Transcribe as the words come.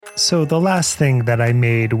So the last thing that I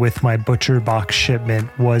made with my Butcher Box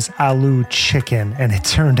shipment was aloo chicken, and it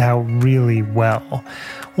turned out really well.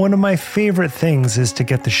 One of my favorite things is to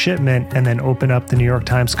get the shipment and then open up the New York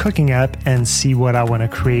Times cooking app and see what I want to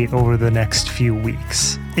create over the next few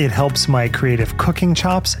weeks. It helps my creative cooking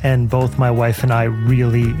chops, and both my wife and I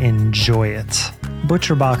really enjoy it.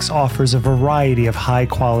 ButcherBox offers a variety of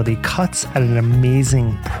high-quality cuts at an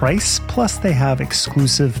amazing price, plus they have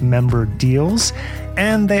exclusive member deals,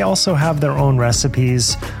 and they also have their own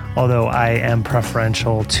recipes, although I am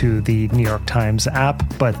preferential to the New York Times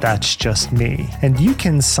app, but that's just me. And you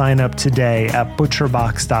can sign up today at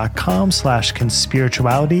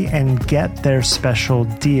butcherbox.com/conspirituality and get their special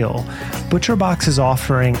deal. ButcherBox is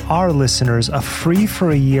offering our listeners a free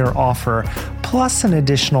for a year offer plus an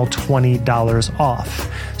additional $20 off.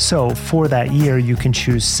 So for that year, you can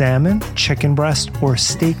choose salmon, chicken breast, or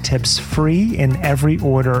steak tips free in every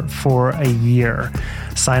order for a year.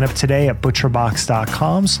 Sign up today at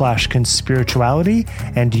butcherbox.com/conspirituality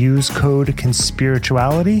and use code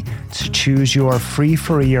conspirituality to choose your free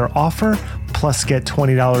for a year offer, plus get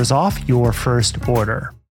 $20 off your first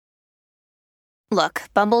order. Look,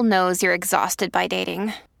 Bumble knows you're exhausted by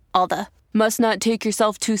dating. All the must not take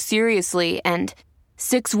yourself too seriously and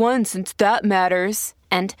 6'1" since that matters.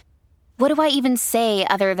 And what do I even say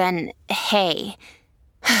other than hey?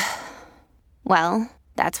 Well,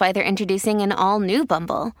 that's why they're introducing an all-new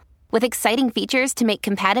Bumble, with exciting features to make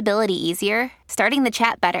compatibility easier, starting the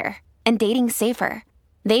chat better, and dating safer.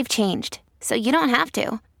 They've changed, so you don't have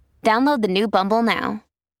to. Download the new Bumble now.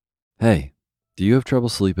 Hey, do you have trouble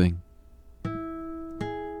sleeping?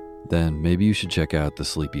 Then maybe you should check out the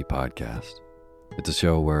Sleepy Podcast. It's a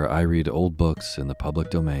show where I read old books in the public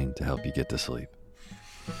domain to help you get to sleep.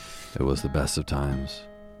 It was the best of times.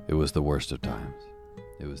 It was the worst of times.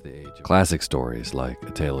 It was the age of classic stories like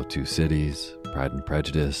A Tale of Two Cities, Pride and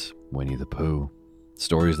Prejudice, Winnie the Pooh,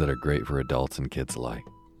 stories that are great for adults and kids alike.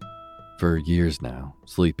 For years now,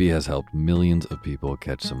 Sleepy has helped millions of people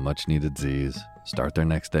catch some much-needed Z's, start their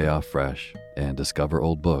next day off fresh, and discover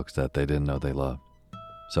old books that they didn't know they loved.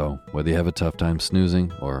 So, whether you have a tough time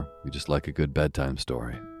snoozing or you just like a good bedtime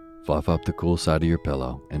story, fluff up the cool side of your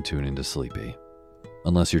pillow and tune into Sleepy.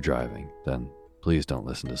 Unless you're driving, then please don't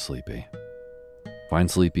listen to Sleepy. Find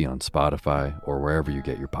Sleepy on Spotify or wherever you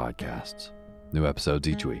get your podcasts. New episodes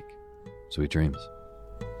each week. Sweet dreams.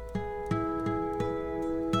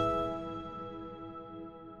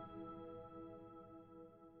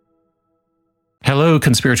 Hello,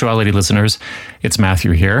 Conspirituality listeners. It's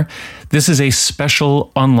Matthew here. This is a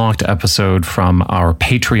special unlocked episode from our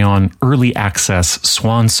Patreon Early Access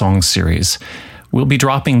Swan Song series. We'll be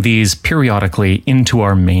dropping these periodically into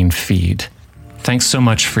our main feed. Thanks so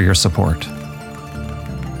much for your support.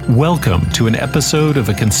 Welcome to an episode of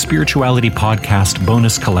a Conspirituality podcast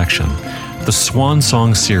bonus collection, the Swan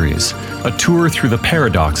Song series, a tour through the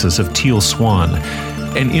paradoxes of Teal Swan,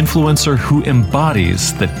 an influencer who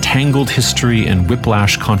embodies the tangled history and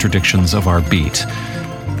whiplash contradictions of our beat.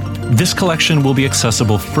 This collection will be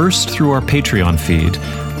accessible first through our Patreon feed,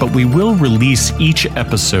 but we will release each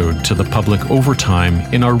episode to the public over time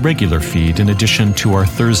in our regular feed in addition to our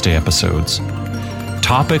Thursday episodes.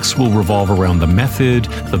 Topics will revolve around the method,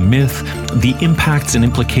 the myth, the impacts and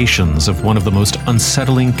implications of one of the most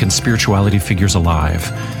unsettling conspirituality figures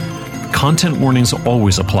alive. Content warnings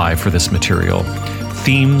always apply for this material.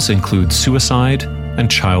 Themes include suicide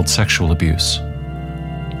and child sexual abuse.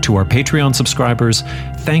 To our Patreon subscribers,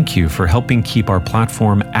 thank you for helping keep our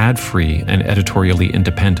platform ad-free and editorially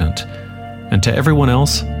independent. And to everyone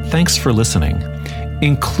else, thanks for listening,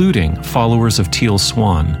 including followers of Teal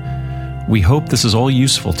Swan. We hope this is all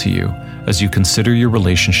useful to you as you consider your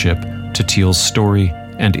relationship to Teal's story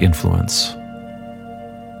and influence.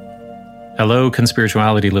 Hello,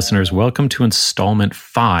 Conspirituality listeners. Welcome to installment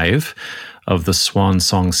 5 of the Swan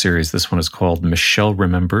Song series. This one is called Michelle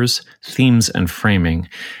Remembers, Themes and Framing.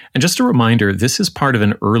 And just a reminder, this is part of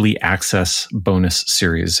an early access bonus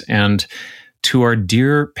series. And to our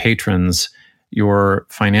dear patrons, your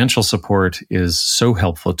financial support is so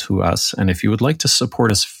helpful to us. And if you would like to support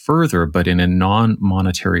us further, but in a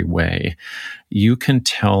non-monetary way, you can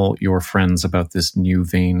tell your friends about this new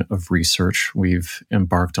vein of research we've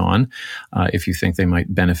embarked on, if you think they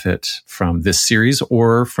might benefit from this series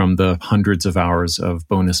or from the hundreds of hours of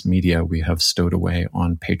bonus media we have stowed away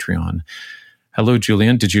on Patreon. Hello,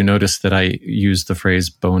 Julian. Did you notice that I used the phrase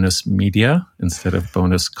bonus media instead of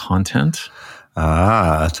bonus content?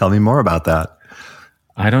 Tell me more about that.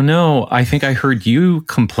 I don't know. I think I heard you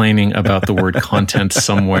complaining about the word content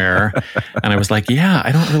somewhere. And I was like, yeah,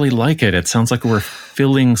 I don't really like it. It sounds like we're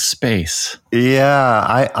filling space.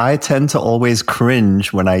 Yeah, I tend to always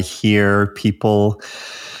cringe when I hear people,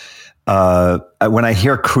 when I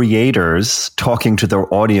hear creators talking to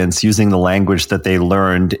their audience using the language that they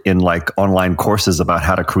learned in like online courses about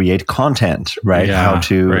how to create content, right? Yeah,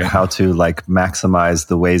 how to like maximize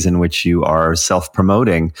the ways in which you are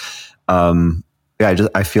self-promoting.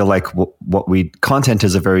 I feel like content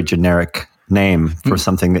is a very generic name for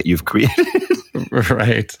something that you've created.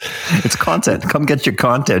 Right. It's content. Come get your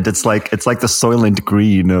content. It's like the Soylent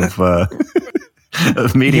Green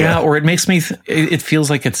of media. Yeah, or it makes me. It feels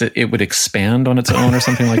like it would expand on its own or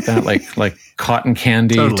something like that, like cotton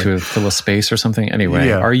candy to fill a space or something.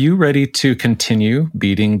 Anyway, Are you ready to continue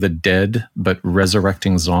beating the dead but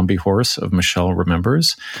resurrecting zombie horse of Michelle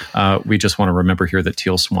Remembers? We just want to remember here that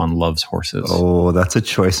Teal Swan loves horses. Oh, that's a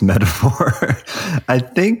choice metaphor. I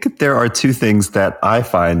think there are two things that I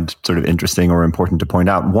find sort of interesting or important to point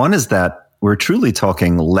out. One is that we're truly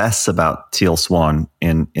talking less about Teal Swan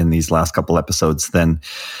in these last couple episodes than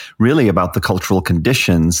really about the cultural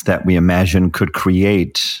conditions that we imagine could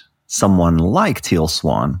create someone like Teal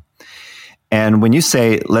Swan. And when you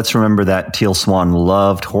say, let's remember that Teal Swan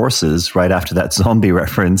loved horses right after that zombie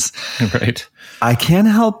reference, right? I can't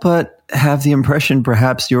help but have the impression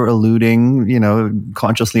perhaps you're alluding,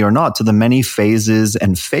 consciously or not, to the many phases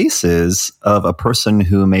and faces of a person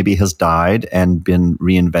who maybe has died and been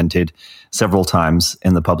reinvented several times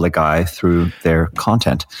in the public eye through their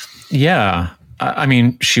content. Yeah. I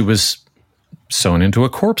mean, she was sewn into a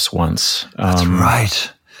corpse once. That's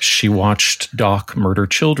right. She watched Doc murder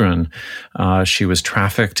children. She was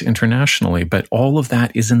trafficked internationally, but all of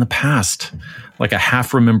that is in the past, like a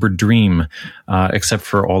half-remembered dream, except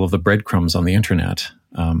for all of the breadcrumbs on the internet.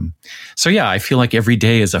 I feel like every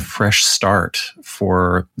day is a fresh start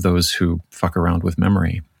for those who fuck around with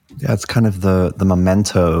memory. Yeah, it's kind of the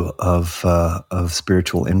memento of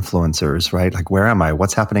spiritual influencers, right? Like, where am I?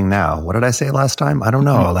 What's happening now? What did I say last time? I don't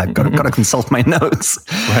know. Like, got to consult my notes.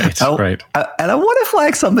 Right. And I want to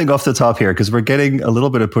flag something off the top here because we're getting a little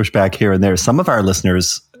bit of pushback here and there. Some of our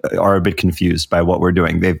listeners are a bit confused by what we're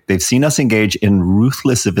doing. They've seen us engage in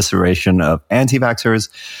ruthless evisceration of anti-vaxxers,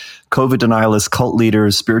 COVID denialists, cult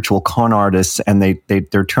leaders, spiritual con artists, and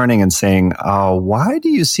they're turning and saying, why do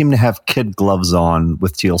you seem to have kid gloves on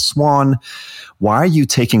with Teal Swan? Why are you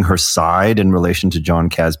taking her side in relation to John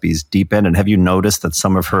Casby's Deep End? And have you noticed that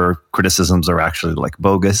some of her criticisms are actually like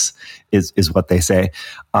bogus, is what they say.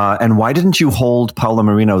 And why didn't you hold Paula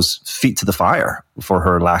Marino's feet to the fire for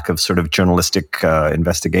her lack of sort of journalistic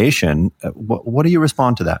investigation? What do you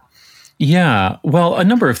respond to that? Yeah, well, a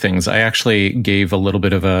number of things. I actually gave a little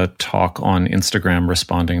bit of a talk on Instagram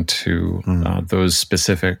responding to those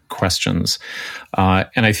specific questions.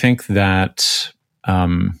 And I think that,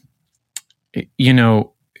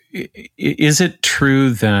 is it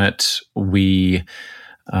true that we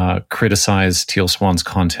criticize Teal Swan's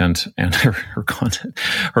content and her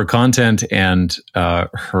content and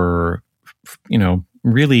her,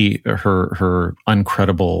 really her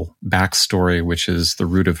uncredible backstory, which is the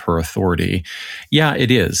root of her authority? Yeah, it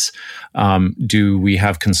is. Do we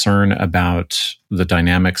have concern about the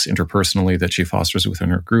dynamics interpersonally that she fosters within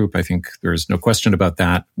her group? I think there's no question about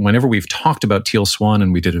that. Whenever we've talked about Teal Swan,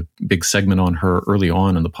 and we did a big segment on her early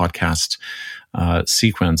on in the podcast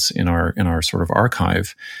sequence in our sort of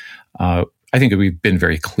archive, I think we've been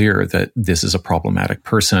very clear that this is a problematic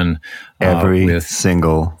person. Every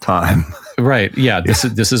single time. Right. Yeah. This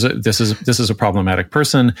is a problematic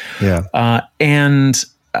person. Yeah.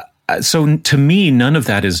 So to me, none of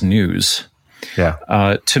that is news.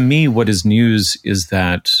 Yeah. To me, what is news is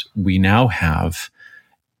that we now have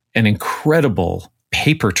an incredible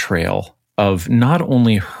paper trail of not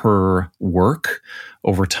only her work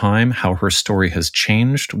over time, how her story has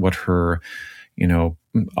changed, what her,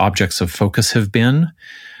 objects of focus have been,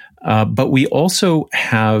 but we also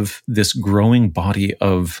have this growing body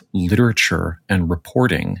of literature and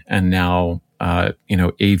reporting, and now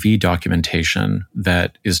AV documentation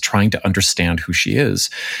that is trying to understand who she is.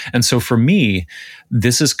 And so for me,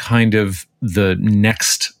 this is kind of the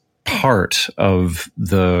next part of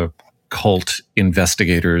the cult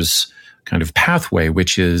investigators kind of pathway,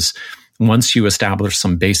 which is once you establish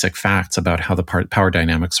some basic facts about how the power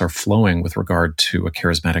dynamics are flowing with regard to a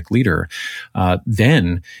charismatic leader,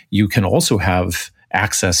 then you can also have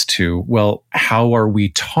access to, well, how are we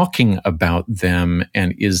talking about them?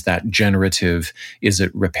 And is that generative? Is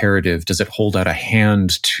it reparative? Does it hold out a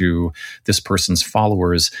hand to this person's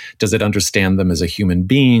followers? Does it understand them as a human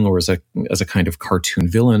being or as a kind of cartoon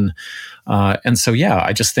villain? And so, yeah,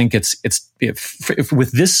 I just think if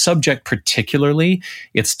with this subject particularly,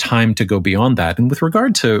 it's time to go beyond that. And with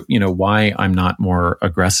regard to, why I'm not more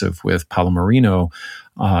aggressive with Paolo Marino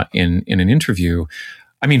in an interview,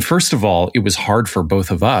 I mean, first of all, it was hard for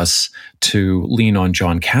both of us to lean on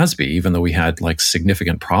John Casby, even though we had like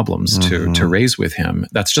significant problems to raise with him.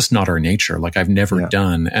 That's just not our nature. Like, I've never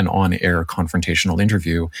done an on-air confrontational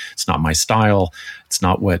interview. It's not my style. It's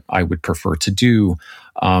not what I would prefer to do.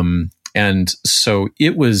 And so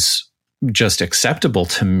it was just acceptable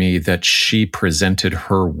to me that she presented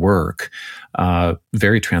her work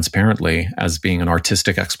very transparently as being an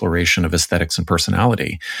artistic exploration of aesthetics and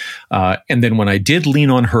personality. And then when I did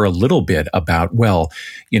lean on her a little bit about, well,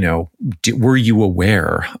 were you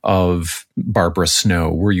aware of Barbara Snow?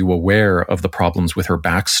 Were you aware of the problems with her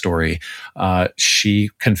backstory?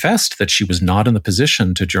 She confessed that she was not in the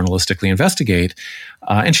position to journalistically investigate,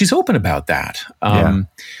 and she's open about that.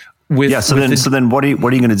 So then what are you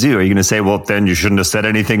going to do? Are you going to say, well, then you shouldn't have said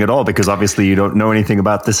anything at all because obviously you don't know anything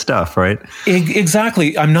about this stuff, right?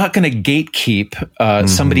 Exactly. I'm not going to gatekeep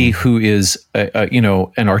somebody who is,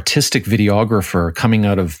 an artistic videographer coming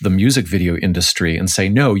out of the music video industry and say,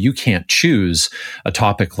 no, you can't choose a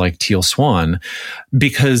topic like Teal Swan.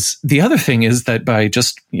 Because the other thing is that by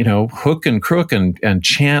just, hook and crook and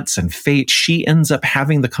chance and fate, she ends up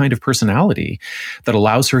having the kind of personality that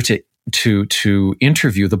allows her to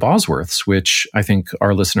interview the Bosworths, which I think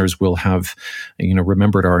our listeners will have,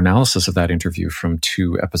 remembered our analysis of that interview from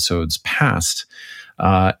 2 episodes past.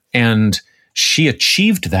 And she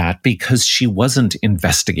achieved that because she wasn't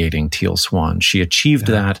investigating Teal Swan. She achieved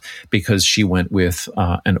that because she went with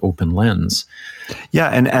an open lens. Yeah,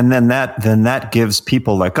 and then that gives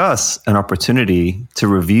people like us an opportunity to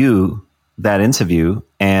review that interview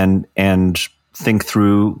and think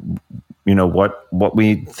through what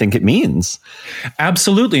we think it means.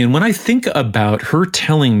 Absolutely. And when I think about her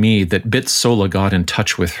telling me that Bitsola got in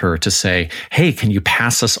touch with her to say, hey, can you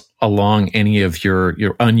pass us along any of your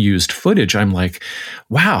unused footage? I'm like,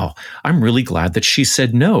 wow, I'm really glad that she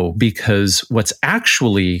said no, because what's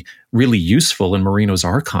actually really useful in Marino's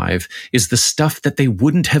archive is the stuff that they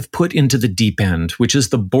wouldn't have put into the deep end, which is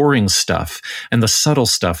the boring stuff and the subtle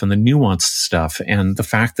stuff and the nuanced stuff, and the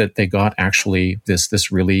fact that they got actually this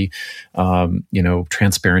really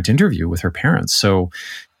transparent interview with her parents. So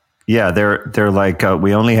yeah, they're like,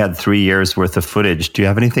 we only had 3 years worth of footage. Do you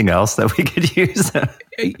have anything else that we could use?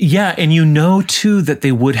 Yeah, and too, that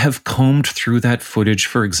they would have combed through that footage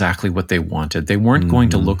for exactly what they wanted. They weren't going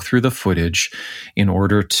to look through the footage in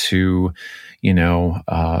order to,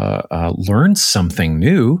 learn something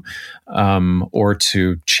new, or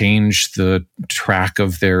to change the track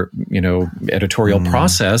of their, editorial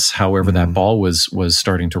process, however that ball was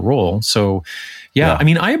starting to roll. So, yeah, I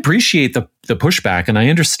mean, I appreciate the pushback, and I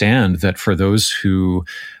understand that for those who,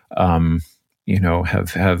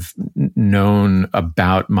 have known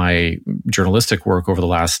about my journalistic work over the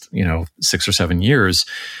last, 6 or 7 years,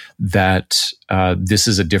 that this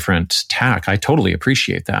is a different tack. I totally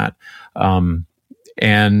appreciate that. I'm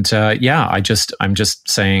just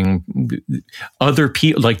saying, other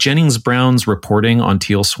people like Jennings Brown's reporting on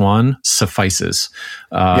Teal Swan suffices.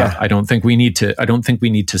 I don't think we need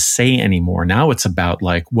to say anymore. Now it's about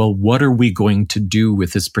like, well, what are we going to do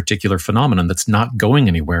with this particular phenomenon that's not going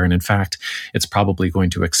anywhere, and in fact, it's probably going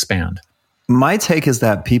to expand. My take is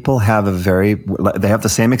that people have they have the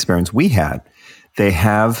same experience we had. They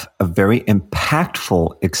have a very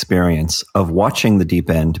impactful experience of watching The Deep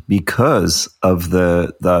End because of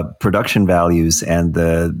the production values and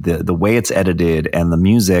the way it's edited and the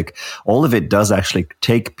music. All of it does actually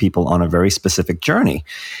take people on a very specific journey.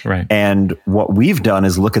 Right. And what we've done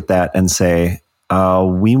is look at that and say,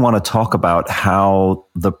 we want to talk about how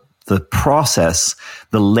the process,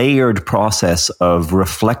 the layered process of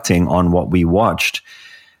reflecting on what we watched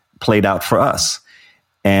played out for us.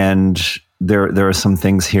 And there are some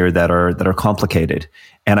things here that are complicated.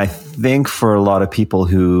 And I think for a lot of people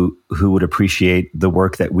who would appreciate the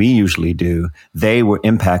work that we usually do, they were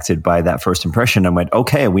impacted by that first impression and went,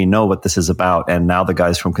 okay, we know what this is about. And now the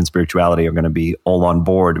guys from Conspirituality are going to be all on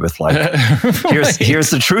board with like, here's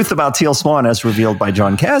the truth about Teal Swan as revealed by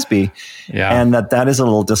John Casby. Yeah. And that is a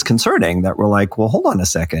little disconcerting that we're like, well, hold on a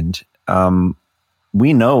second.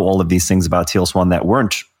 We know all of these things about Teal Swan that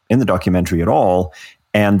weren't in the documentary at all.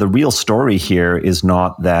 And the real story here is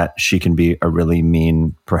not that she can be a really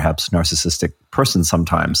mean, perhaps narcissistic person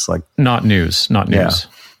sometimes. Like not news.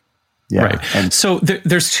 Yeah. Right. And so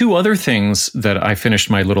there's two other things that I finished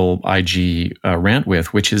my little IG rant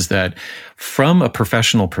with, which is that from a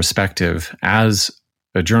professional perspective, as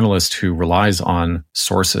a journalist who relies on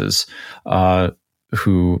sources,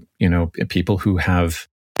 who, people who have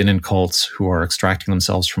been in cults, who are extracting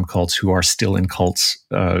themselves from cults, who are still in cults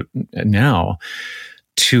now,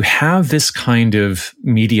 to have this kind of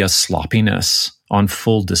media sloppiness on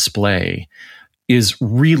full display is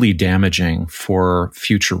really damaging for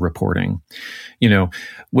future reporting.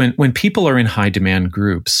 When people are in high demand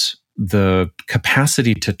groups, the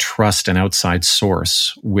capacity to trust an outside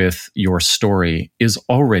source with your story is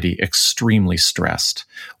already extremely stressed.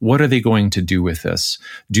 What are they going to do with this?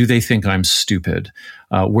 Do they think I'm stupid?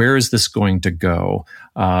 Where is this going to go?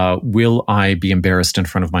 Will I be embarrassed in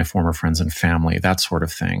front of my former friends and family? That sort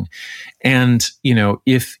of thing. And,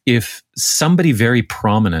 if somebody very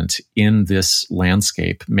prominent in this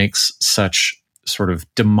landscape makes such sort of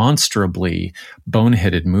demonstrably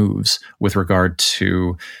boneheaded moves with regard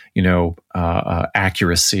to,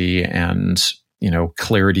 accuracy and,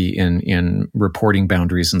 clarity in reporting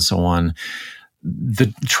boundaries and so on,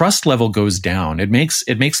 the trust level goes down. It makes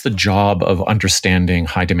the job of understanding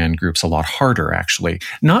high demand groups a lot harder, actually.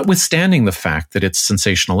 Notwithstanding the fact that it's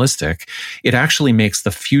sensationalistic, it actually makes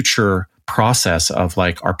the future process of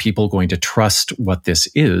are people going to trust what this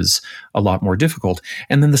is a lot more difficult.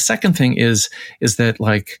 And then the second thing is that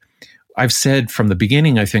I've said from the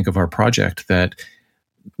beginning, I think, of our project that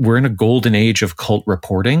we're in a golden age of cult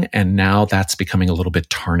reporting, and now that's becoming a little bit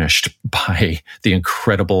tarnished by the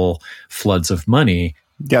incredible floods of money.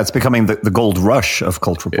 Yeah, it's becoming the gold rush of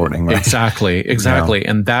cult reporting, right? Exactly.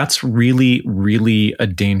 Yeah. And that's really, really a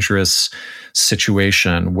dangerous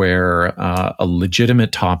situation where a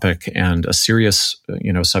legitimate topic and a serious,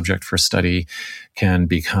 subject for study can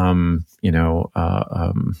become,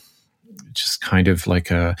 just kind of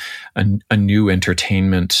like a new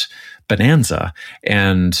entertainment bonanza.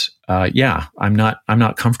 And I'm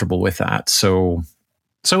not comfortable with that. So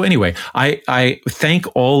anyway, I thank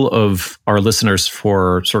all of our listeners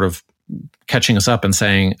for sort of catching us up and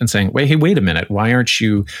saying, wait a minute, why aren't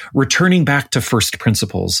you returning back to first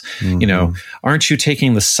principles? Mm-hmm. Aren't you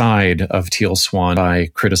taking the side of Teal Swan by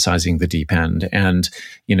criticizing the deep end? And,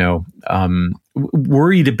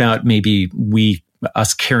 worried about maybe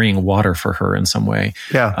us carrying water for her in some way.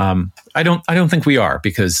 Yeah. I don't think we are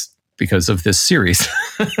because of this series.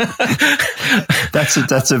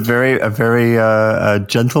 That's a very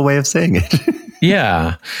gentle way of saying it.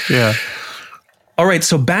 Yeah. Yeah. All right.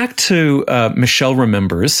 So back to Michelle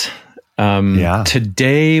Remembers.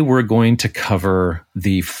 Today we're going to cover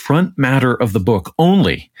the front matter of the book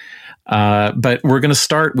only. But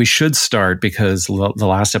we should start, because the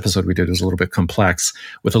last episode we did was a little bit complex,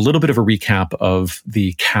 with a little bit of a recap of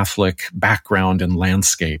the Catholic background and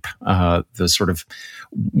landscape, the sort of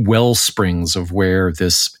well springs of where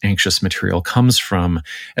this anxious material comes from,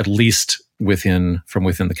 at least from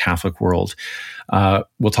within the Catholic world.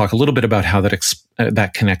 We'll talk a little bit about how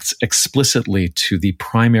that connects explicitly to the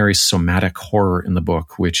primary somatic horror in the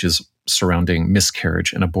book, which is surrounding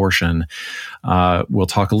miscarriage and abortion. We'll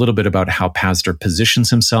talk a little bit about how Pazder positions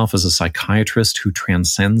himself as a psychiatrist who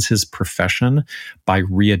transcends his profession by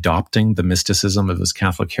readopting the mysticism of his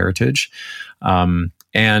Catholic heritage.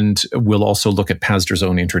 And we'll also look at Pazder's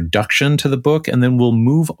own introduction to the book, and then we'll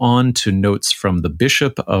move on to notes from the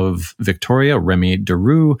Bishop of Victoria, Remy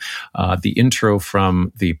Deroux, the intro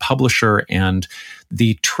from the publisher, and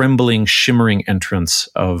the trembling, shimmering entrance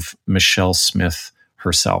of Michelle Smith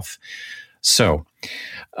herself. So,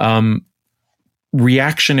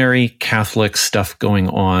 reactionary Catholic stuff going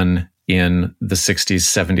on in the 60s,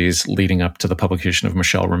 70s, leading up to the publication of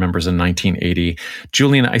Michelle Remembers in 1980.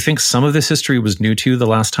 Julian, I think some of this history was new to you the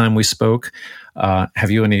last time we spoke. Have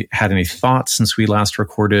you had any thoughts since we last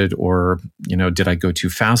recorded, or, did I go too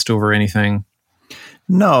fast over anything?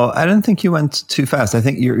 No, I don't think you went too fast. I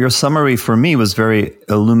think your summary for me was very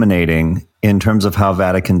illuminating in terms of how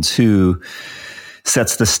Vatican II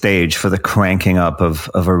sets the stage for the cranking up of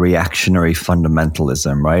a reactionary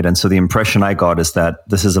fundamentalism, right? And so the impression I got is that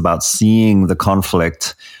this is about seeing the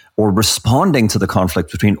conflict or responding to the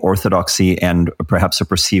conflict between orthodoxy and perhaps a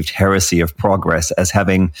perceived heresy of progress as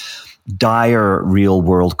having dire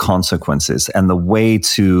real-world consequences. And the way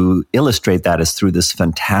to illustrate that is through this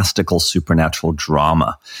fantastical supernatural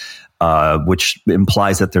drama, which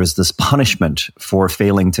implies that there's this punishment for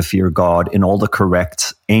failing to fear God in all the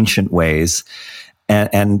correct ancient ways.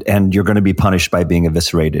 and you're going to be punished by being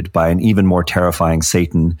eviscerated by an even more terrifying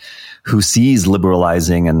Satan who sees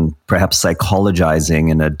liberalizing and perhaps psychologizing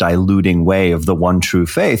in a diluting way of the one true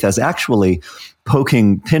faith as actually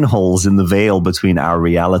poking pinholes in the veil between our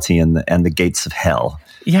reality and the gates of hell.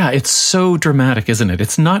 Yeah, it's so dramatic, isn't it?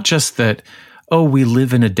 It's not just that, oh, we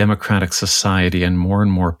live in a democratic society and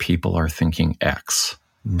more people are thinking X.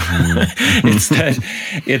 Mm-hmm.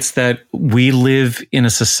 it's that we live in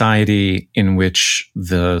a society in which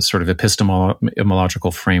the sort of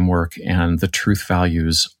epistemological framework and the truth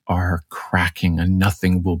values are cracking and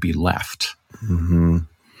nothing will be left. Mm-hmm.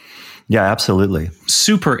 Yeah, absolutely.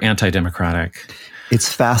 Super anti-democratic.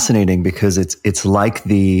 It's fascinating because it's like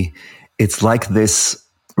this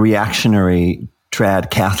reactionary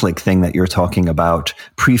trad Catholic thing that you're talking about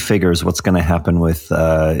prefigures what's going to happen with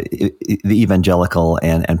the evangelical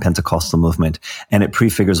and Pentecostal movement, and it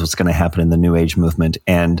prefigures what's going to happen in the New Age movement.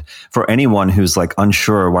 And for anyone who's like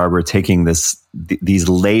unsure why we're taking these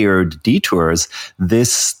layered detours,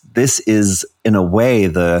 this is in a way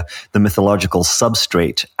the mythological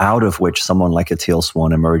substrate out of which someone like a Teal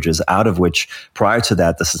Swan emerges, out of which prior to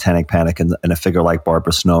that the Satanic Panic and a figure like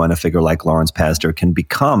Barbara Snow and a figure like Lawrence Pastor can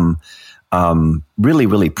become really,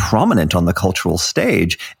 really prominent on the cultural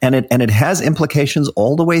stage, and it has implications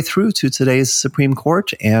all the way through to today's Supreme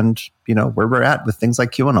Court, and where we're at with things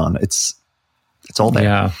like QAnon. It's all there.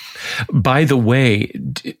 Yeah. By the way,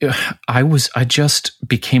 I just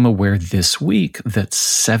became aware this week that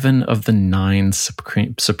 7 of the 9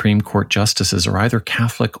 Supreme Court justices are either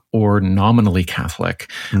Catholic or nominally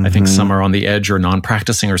Catholic. Mm-hmm. I think some are on the edge or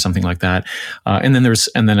non-practicing or something like that. And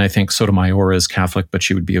then I think Sotomayor is Catholic, but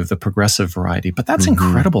she would be of the progressive variety. But that's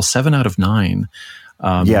incredible. 7 out of 9.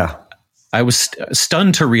 Yeah. I was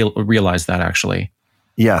stunned to realize that, actually.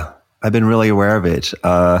 Yeah. I've been really aware of it.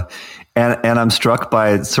 And I'm struck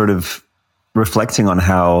by sort of reflecting on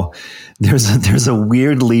how there's a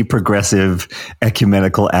weirdly progressive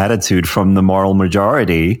ecumenical attitude from the moral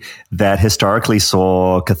majority that historically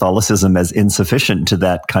saw Catholicism as insufficient to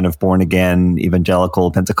that kind of born again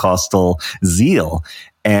evangelical Pentecostal zeal.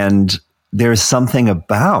 And there's something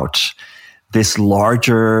about this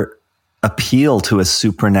larger appeal to a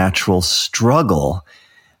supernatural struggle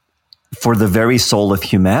for the very soul of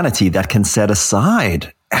humanity that can set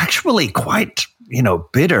aside actually quite,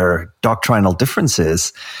 bitter doctrinal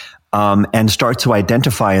differences, and start to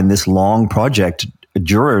identify in this long project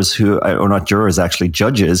judges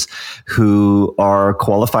who are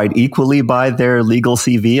qualified equally by their legal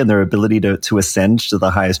CV and their ability to ascend to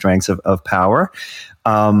the highest ranks of power,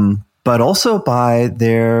 but also by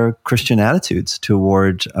their Christian attitudes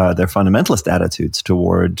toward their fundamentalist attitudes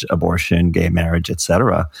toward abortion, gay marriage,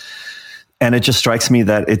 etc. And it just strikes me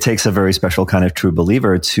that it takes a very special kind of true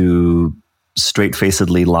believer to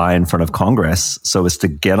straight-facedly lie in front of Congress so as to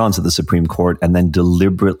get onto the Supreme Court and then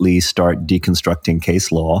deliberately start deconstructing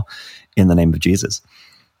case law in the name of Jesus.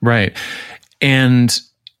 Right. And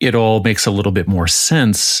it all makes a little bit more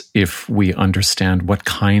sense if we understand what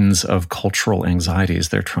kinds of cultural anxieties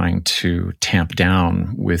they're trying to tamp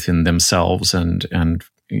down within themselves and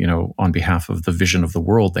on behalf of the vision of the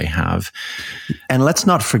world they have. And let's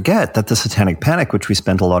not forget that the Satanic Panic, which we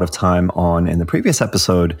spent a lot of time on in the previous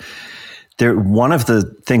episode, one of the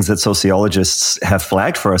things that sociologists have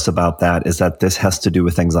flagged for us about that is that this has to do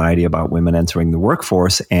with anxiety about women entering the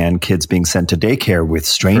workforce and kids being sent to daycare with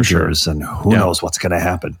strangers, and who knows what's going to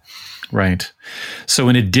happen. Right. So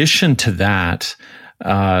in addition to that,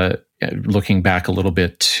 looking back a little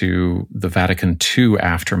bit to the Vatican II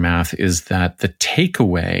aftermath, is that the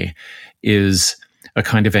takeaway is a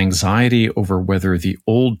kind of anxiety over whether the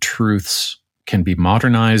old truths can be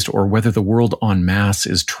modernized or whether the world en masse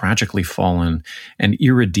is tragically fallen and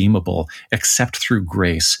irredeemable except through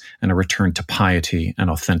grace and a return to piety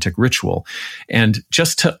and authentic ritual. And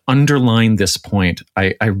just to underline this point,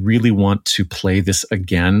 I really want to play this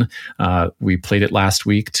again. We played it last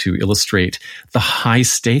week to illustrate the high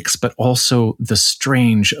stakes, but also the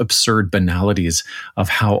strange, absurd banalities of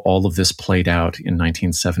how all of this played out in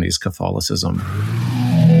 1970s Catholicism.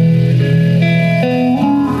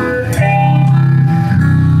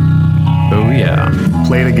 Oh, yeah.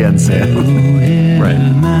 Play it again, Sam. Right.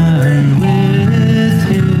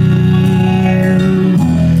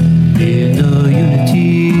 In the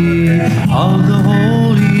unity of the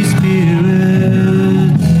Holy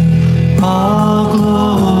Spirit, all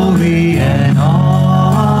glory and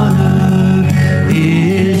honor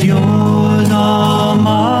is yours,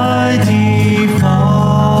 Almighty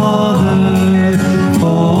Father,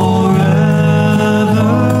 forever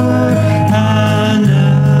and ever.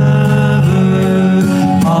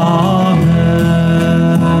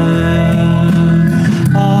 Amen.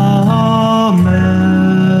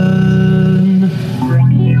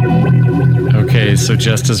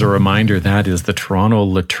 just as a reminder, that is the Toronto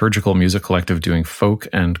Liturgical Music Collective doing folk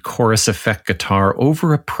and chorus effect guitar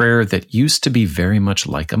over a prayer that used to be very much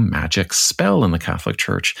like a magic spell in the Catholic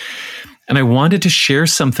Church. And I wanted to share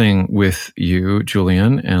something with you,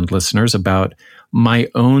 Julian, and listeners about my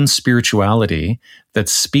own spirituality that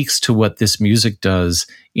speaks to what this music does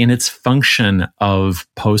in its function of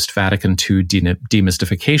post-Vatican II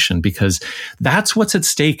demystification, because that's what's at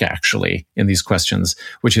stake, actually, in these questions,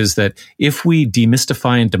 which is that if we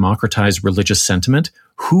demystify and democratize religious sentiment,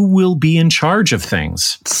 who will be in charge of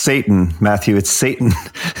things? Satan, Matthew, it's Satan.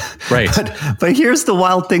 Right. But here's the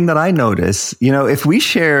wild thing that I notice. You know, if we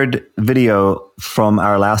shared video from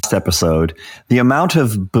our last episode, the amount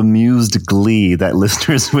of bemused glee that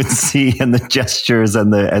listeners would see and the gestures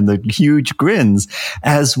and the huge grins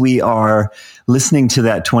as we are listening to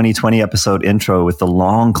that 2020 episode intro with the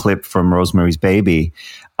long clip from Rosemary's Baby,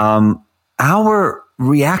 our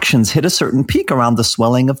reactions hit a certain peak around the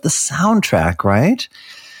swelling of the soundtrack, right?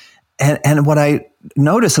 And what I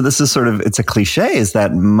notice, and this is sort of, it's a cliche, is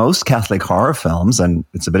that most Catholic horror films, and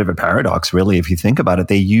it's a bit of a paradox, really, if you think about it,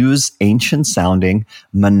 they use ancient sounding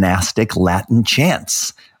monastic Latin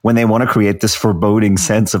chants when they want to create this foreboding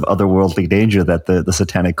sense of otherworldly danger that the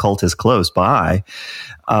satanic cult is close by.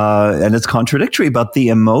 And it's contradictory, but the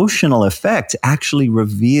emotional effect actually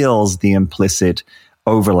reveals the implicit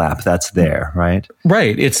overlap that's there, right?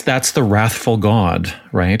 Right. That's the wrathful God,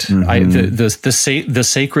 right? Mm-hmm. The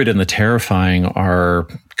sacred and the terrifying are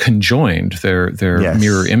conjoined. They're yes.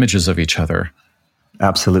 Mirror images of each other.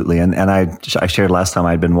 Absolutely. And I shared last time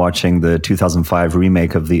I'd been watching the 2005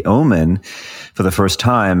 remake of The Omen for the first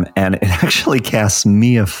time, and it actually casts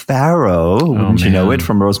Mia Farrow, wouldn't you know it,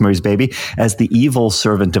 from Rosemary's Baby, as the evil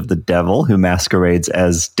servant of the devil who masquerades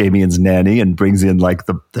as Damien's nanny and brings in like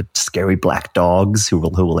the scary black dogs who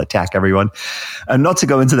will attack everyone. And not to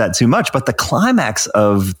go into that too much, but the climax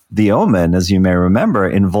of The Omen, as you may remember,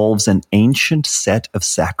 involves an ancient set of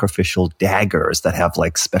sacrificial daggers that have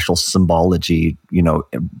like special symbology, you know,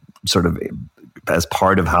 sort of as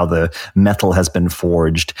part of how the metal has been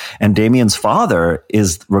forged. And Damien's father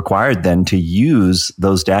is required then to use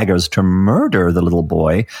those daggers to murder the little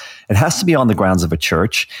boy. It has to be on the grounds of a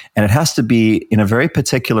church, and it has to be in a very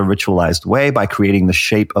particular ritualized way by creating the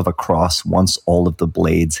shape of a cross once all of the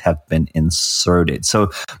blades have been inserted. So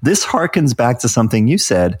this harkens back to something you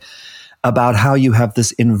said about how you have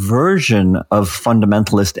this inversion of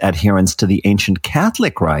fundamentalist adherence to the ancient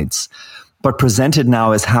Catholic rites, but presented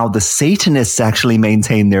now as how the Satanists actually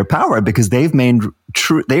maintain their power because they've remained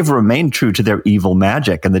true to their evil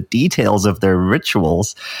magic and the details of their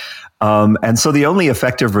rituals. And so the only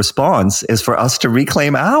effective response is for us to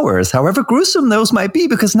reclaim ours, however gruesome those might be,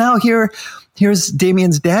 because now here's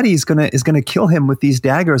Damien's daddy is gonna kill him with these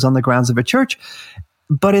daggers on the grounds of a church.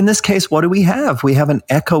 But in this case, what do we have? We have an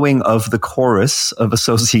echoing of the chorus of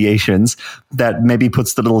associations that maybe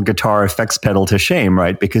puts the little guitar effects pedal to shame,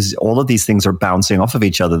 right? Because all of these things are bouncing off of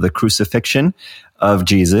each other. The crucifixion of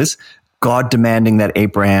Jesus, God demanding that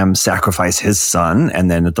Abraham sacrifice his son,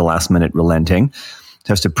 and then at the last minute relenting,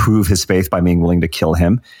 has to prove his faith by being willing to kill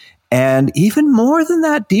him. And even more than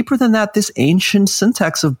that, deeper than that, this ancient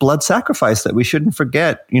syntax of blood sacrifice that we shouldn't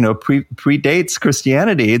forget, you know, predates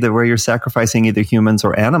Christianity, where you're sacrificing either humans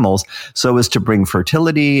or animals so as to bring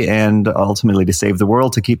fertility and ultimately to save the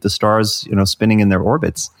world, to keep the stars, you know, spinning in their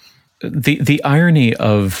orbits. The irony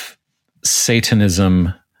of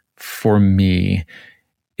Satanism for me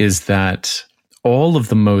is that all of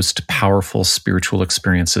the most powerful spiritual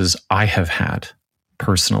experiences I have had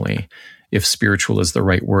personally, if spiritual is the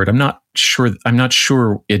right word, I'm not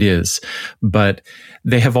sure it is, but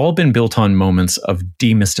they have all been built on moments of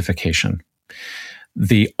demystification.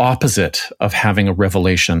 The opposite of having a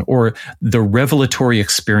revelation, or the revelatory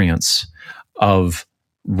experience of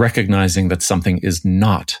recognizing that something is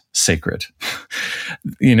not sacred.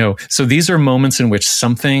 You know, so these are moments in which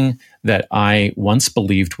something that I once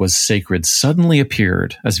believed was sacred suddenly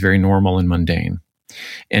appeared as very normal and mundane.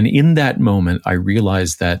 And in that moment, I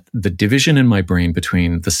realized that the division in my brain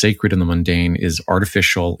between the sacred and the mundane is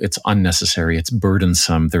artificial, it's unnecessary, it's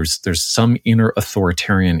burdensome. There's some inner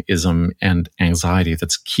authoritarianism and anxiety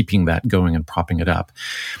that's keeping that going and propping it up.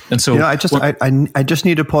 And so, you know, I just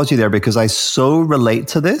need to pause you there because I so relate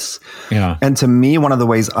to this. Yeah. And to me, one of the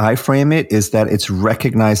ways I frame it is that it's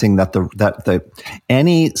recognizing that the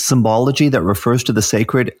any symbology that refers to the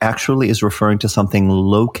sacred actually is referring to something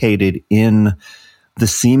located in the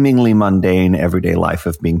seemingly mundane everyday life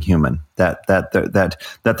of being human, that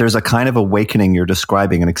there's a kind of awakening you're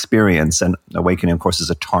describing, an experience, and awakening, of course, is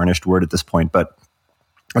a tarnished word at this point, but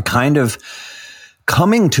a kind of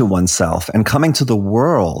coming to oneself and coming to the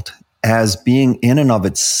world as being in and of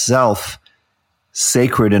itself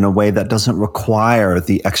sacred in a way that doesn't require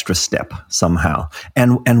the extra step somehow.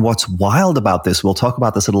 And what's wild about this, we'll talk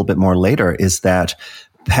about this a little bit more later, is that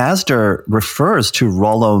Pazder refers to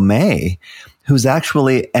Rollo May, who's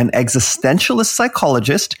actually an existentialist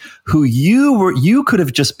psychologist who you could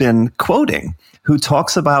have just been quoting, who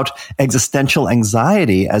talks about existential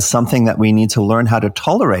anxiety as something that we need to learn how to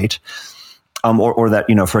tolerate, or that,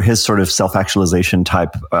 for his sort of self-actualization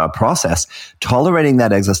type process, tolerating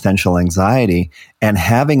that existential anxiety and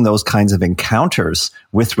having those kinds of encounters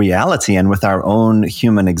with reality and with our own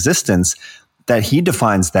human existence, that he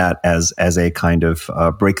defines that as a kind of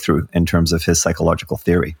breakthrough in terms of his psychological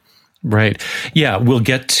theory. Right. Yeah, we'll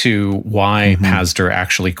get to why Pazder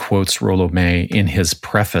actually quotes Rollo May in his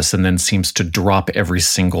preface and then seems to drop every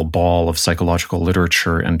single ball of psychological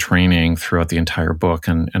literature and training throughout the entire book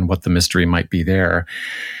and what the mystery might be there.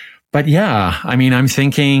 But yeah, I mean, I'm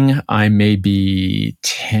thinking I may be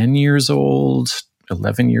 10 years old,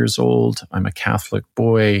 11 years old. I'm a Catholic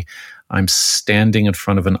boy. I'm standing in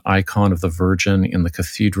front of an icon of the Virgin in the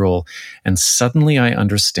cathedral, and suddenly I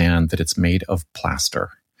understand that it's made of plaster,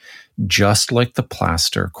 just like the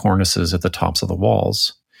plaster cornices at the tops of the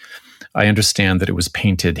walls. I understand that it was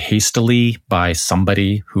painted hastily by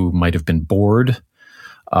somebody who might have been bored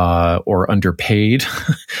or underpaid,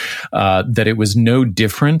 that it was no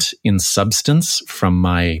different in substance from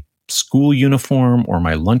my school uniform or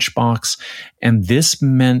my lunchbox. And this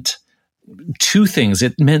meant two things.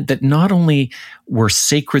 It meant that not only were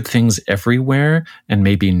sacred things everywhere and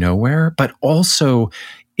maybe nowhere, but also,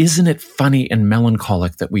 isn't it funny and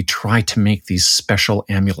melancholic that we try to make these special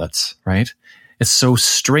amulets, right? It's so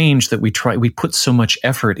strange that we put so much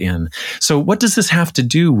effort in. So what does this have to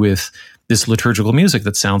do with this liturgical music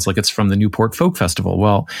that sounds like it's from the Newport Folk Festival?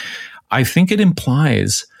 Well, I think it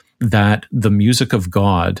implies that the music of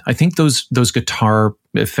God, I think those guitar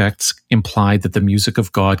effects imply that the music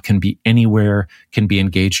of God can be anywhere, can be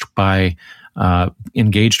engaged with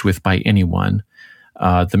by anyone.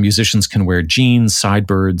 The musicians can wear jeans,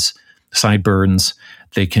 sideburns.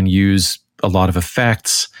 They can use a lot of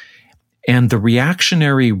effects. And the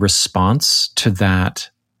reactionary response to that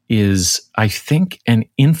is, I think, an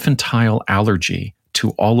infantile allergy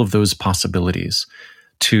to all of those possibilities,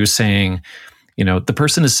 to saying, the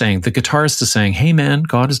person is saying, the guitarist is saying, hey man,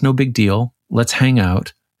 God is no big deal. Let's hang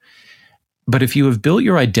out. But if you have built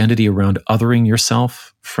your identity around othering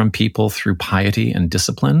yourself from people through piety and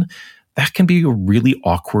discipline, that can be a really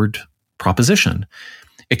awkward proposition.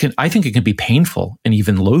 I think it can be painful and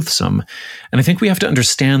even loathsome. And I think we have to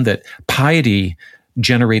understand that piety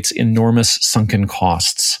generates enormous sunken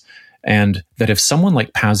costs. And that if someone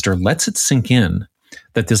like Pazder lets it sink in,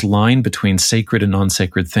 that this line between sacred and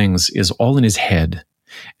non-sacred things is all in his head.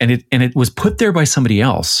 And it was put there by somebody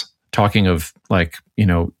else, talking of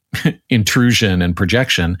intrusion and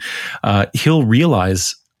projection. He'll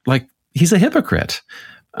realize he's a hypocrite.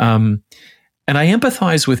 And I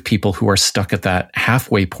empathize with people who are stuck at that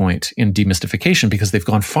halfway point in demystification because they've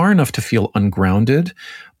gone far enough to feel ungrounded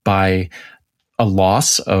by a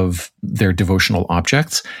loss of their devotional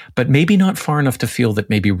objects, but maybe not far enough to feel that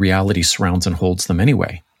maybe reality surrounds and holds them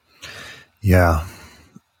anyway. Yeah.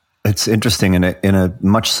 It's interesting in a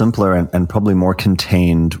much simpler and probably more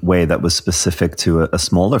contained way that was specific to a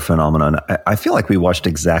smaller phenomenon. I feel like we watched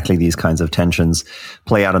exactly these kinds of tensions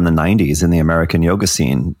play out in the 90s in the American yoga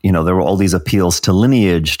scene. There were all these appeals to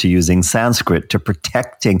lineage, to using Sanskrit, to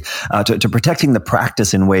protecting the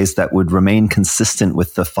practice in ways that would remain consistent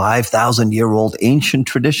with the 5,000-year-old ancient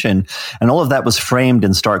tradition. And all of that was framed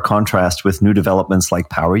in stark contrast with new developments like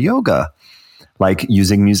power yoga, like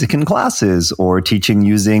using music in classes, or teaching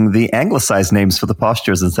using the anglicized names for the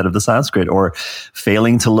postures instead of the Sanskrit, or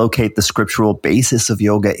failing to locate the scriptural basis of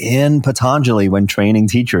yoga in Patanjali when training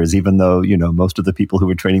teachers, even though, most of the people who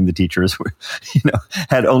were training the teachers were,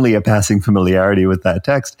 had only a passing familiarity with that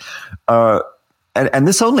text. And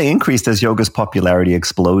this only increased as yoga's popularity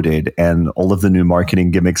exploded and all of the new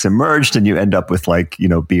marketing gimmicks emerged, and you end up with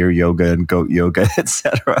beer yoga and goat yoga,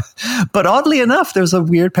 etc. But oddly enough, there's a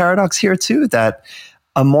weird paradox here too, that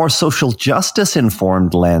a more social justice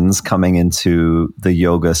informed lens coming into the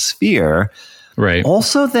yoga sphere right.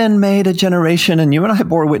 also then made a generation, and you and I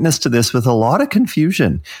bore witness to this with a lot of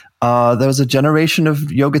confusion, There was a generation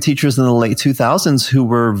of yoga teachers in the late 2000s who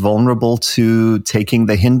were vulnerable to taking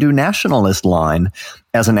the Hindu nationalist line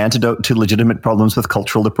as an antidote to legitimate problems with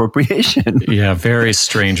cultural appropriation. Yeah, very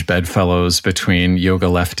strange bedfellows between yoga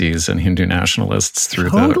lefties and Hindu nationalists through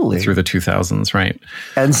the 2000s, right?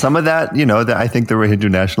 And some of that, I think there were Hindu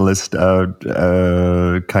nationalist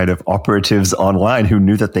kind of operatives online who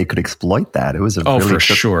knew that they could exploit that. It was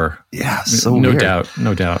sure. Yeah, so no weird.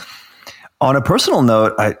 No doubt. On a personal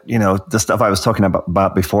note, the stuff I was talking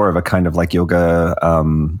about before of a kind of like yoga,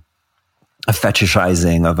 a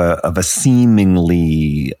fetishizing of a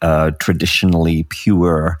seemingly traditionally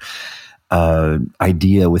pure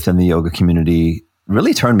idea within the yoga community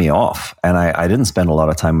really turned me off. And I didn't spend a lot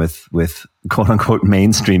of time with quote unquote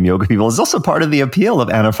mainstream yoga people. It's also part of the appeal of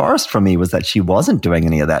Anna Forrest for me was that she wasn't doing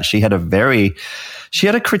any of that. She had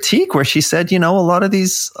a critique where she said, a lot of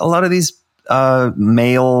these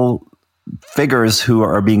male figures who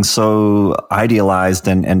are being so idealized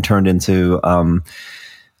and turned into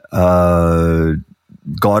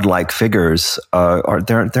godlike figures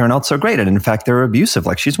they're not so great, and in fact they're abusive.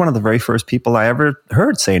 Like, she's one of the very first people I ever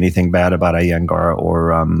heard say anything bad about Iyengar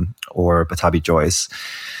or Batabi Joyce.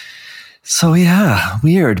 So yeah,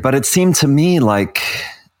 weird. But it seemed to me like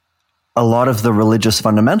a lot of the religious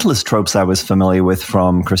fundamentalist tropes I was familiar with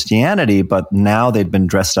from Christianity, but now they'd been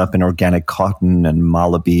dressed up in organic cotton and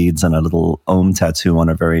mala beads and a little Om tattoo on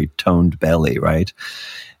a very toned belly, right?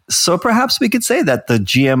 So perhaps we could say that the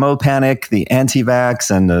GMO panic, the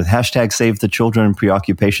anti-vax, and the hashtag Save the Children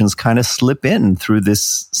preoccupations kind of slip in through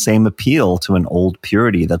this same appeal to an old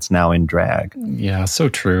purity that's now in drag. Yeah, so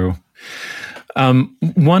true.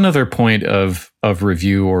 One other point of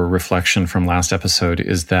review or reflection from last episode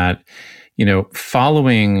is that,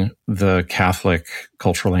 following the Catholic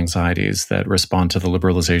cultural anxieties that respond to the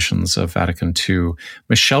liberalizations of Vatican II,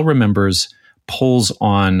 Michelle Remembers pulls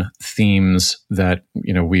on themes that,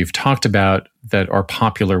 we've talked about that are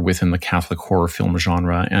popular within the Catholic horror film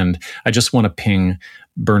genre. And I just want to ping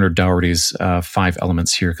Bernard Dougherty's 5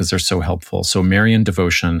 elements here because they're so helpful. So Marian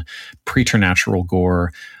devotion, preternatural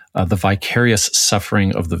gore, the vicarious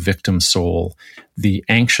suffering of the victim soul, the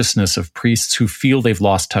anxiousness of priests who feel they've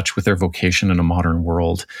lost touch with their vocation in a modern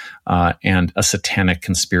world, and a satanic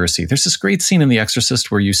conspiracy. There's this great scene in The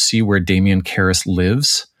Exorcist where you see where Damien Karras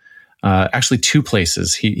lives. Actually, 2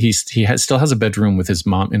 places. He still has a bedroom with his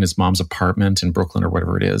mom in his mom's apartment in Brooklyn or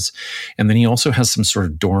whatever it is, and then he also has some sort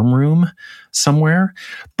of dorm room somewhere.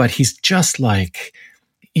 But he's just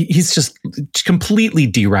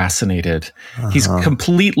completely deracinated. He's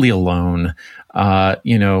completely alone.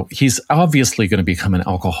 He's obviously going to become an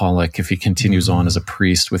alcoholic if he continues on as a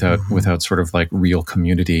priest without sort of like real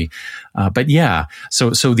community. But yeah,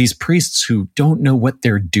 so these priests who don't know what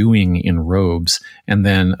they're doing in robes, and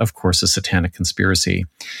then of course a satanic conspiracy.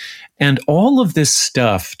 And all of this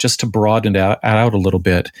stuff, just to broaden it out a little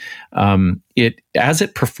bit, as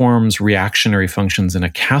it performs reactionary functions in a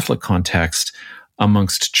Catholic context,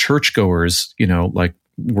 amongst churchgoers, like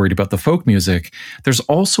worried about the folk music, there's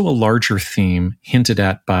also a larger theme hinted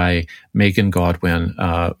at by Megan Godwin,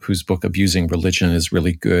 whose book Abusing Religion is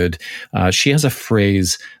really good. She has a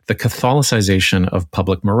phrase, the Catholicization of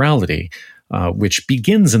public morality, which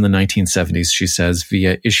begins in the 1970s, she says,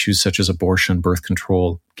 via issues such as abortion, birth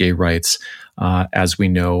control, gay rights, as we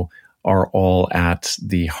know, are all at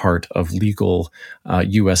the heart of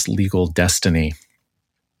U.S. legal destiny.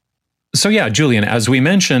 So yeah, Julian, as we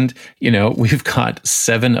mentioned, we've got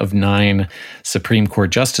 7 of 9 Supreme Court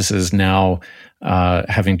justices now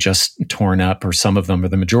having just torn up, or some of them, or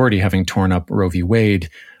the majority, having torn up Roe v. Wade.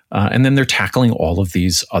 And then they're tackling all of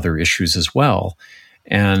these other issues as well.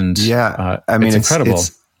 And it's incredible.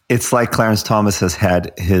 It's like Clarence Thomas has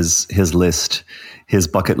had his list, his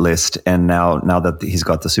bucket list, and now that he's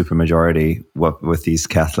got the supermajority with these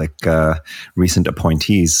Catholic recent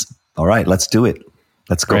appointees, all right, let's do it.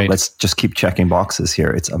 Let's go. Right. Let's just keep checking boxes here.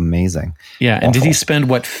 It's amazing. Yeah. And did he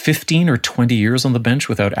spend, 15 or 20 years on the bench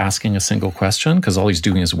without asking a single question? Because all he's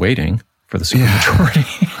doing is waiting for the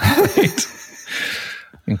supermajority. Right?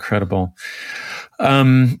 Incredible.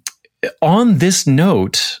 On this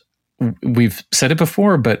note, we've said it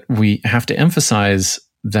before, but we have to emphasize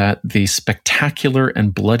that the spectacular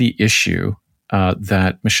and bloody issue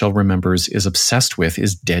that Michelle Remembers is obsessed with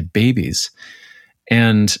is dead babies.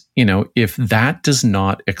 And, if that does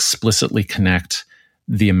not explicitly connect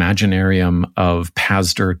the Imaginarium of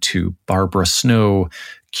Pasdar to Barbara Snow,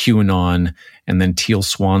 QAnon, and then Teal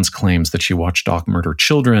Swan's claims that she watched Doc murder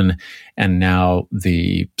children, and now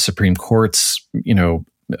the Supreme Court's,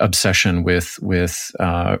 obsession with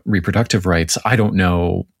reproductive rights, I don't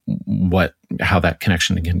know how that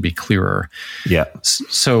connection can be clearer. Yeah.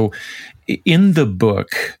 So in the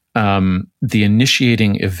book, the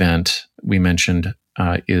initiating event we mentioned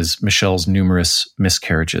is Michelle's numerous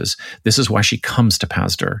miscarriages. This is why she comes to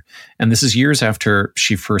Pazder. And this is years after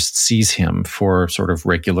she first sees him for sort of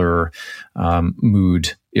regular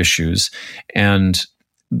mood issues. And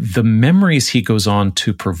the memories he goes on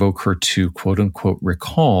to provoke her to quote unquote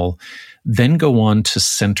recall then go on to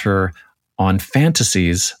center on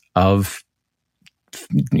fantasies of,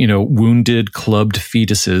 wounded, clubbed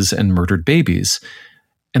fetuses and murdered babies.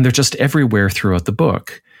 And they're just everywhere throughout the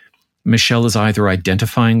book. Michelle is either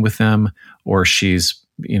identifying with them or she's,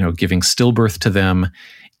 giving stillbirth to them,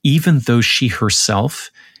 even though she herself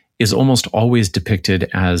is almost always depicted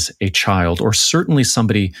as a child, or certainly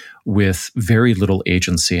somebody with very little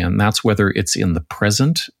agency. And that's whether it's in the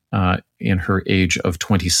present, in her age of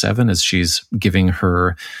 27 as she's giving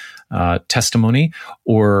her testimony,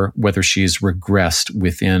 or whether she's regressed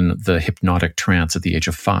within the hypnotic trance at the age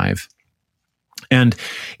of 5. And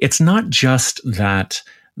it's not just that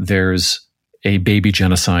there's a baby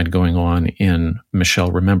genocide going on in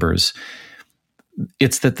Michelle Remembers.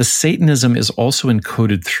 It's that the Satanism is also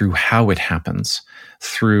encoded through how it happens,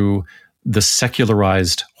 through the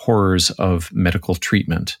secularized horrors of medical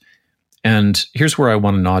treatment. And here's where I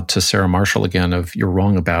want to nod to Sarah Marshall again of You're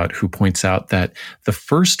Wrong About, who points out that the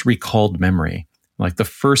first recalled memory, like the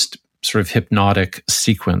first sort of hypnotic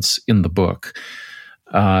sequence in the book,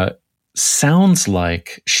 sounds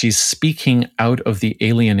like she's speaking out of the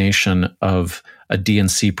alienation of a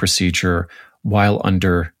D&C procedure while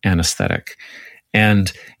under anesthetic.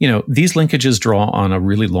 And, these linkages draw on a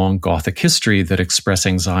really long Gothic history that express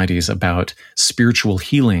anxieties about spiritual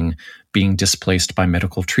healing being displaced by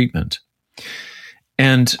medical treatment.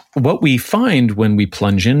 And what we find when we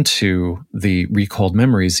plunge into the recalled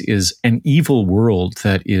memories is an evil world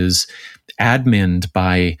that is adminned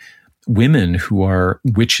by women who are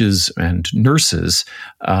witches and nurses.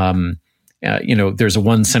 There's a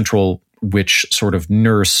one central witch sort of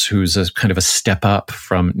nurse who's a kind of a step up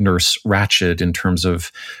from Nurse Ratched in terms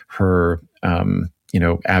of her,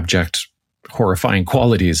 abject, horrifying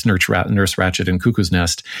qualities, Nurse Ratched in Cuckoo's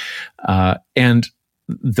Nest. And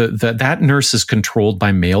that nurse is controlled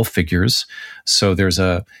by male figures. So there's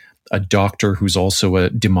a doctor who's also a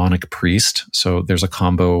demonic priest. So there's a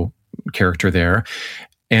combo character there.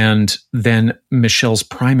 And then Michelle's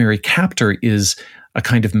primary captor is a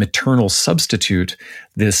kind of maternal substitute,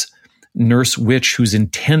 this nurse witch who's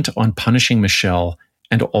intent on punishing Michelle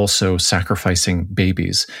and also sacrificing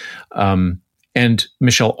babies. And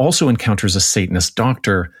Michelle also encounters a Satanist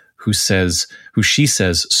doctor who she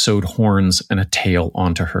says sewed horns and a tail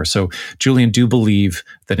onto her. So, Julian, do believe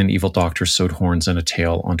that an evil doctor sewed horns and a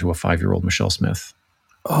tail onto a 5-year-old Michelle Smith?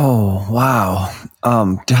 Oh, wow.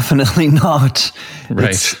 Definitely not.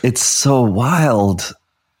 Right. It's so wild.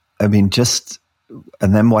 I mean,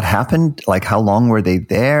 and then what happened? Like, how long were they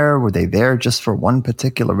there? Were they there just for one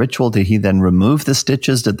particular ritual? Did he then remove the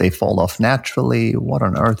stitches? Did they fall off naturally? What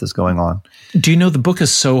on earth is going on? Do you know the book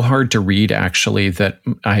is so hard to read, actually, that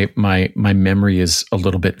my memory is a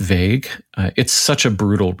little bit vague. It's such a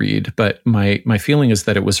brutal read, but my feeling is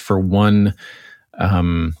that it was for one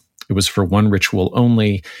ritual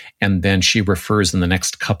only, and then she refers in the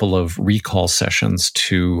next couple of recall sessions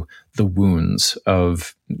to the wounds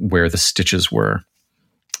of where the stitches were.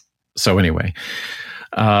 So anyway,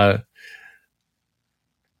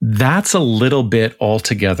 that's a little bit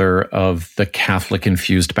altogether of the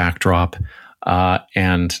Catholic-infused backdrop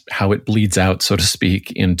and how it bleeds out, so to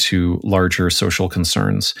speak, into larger social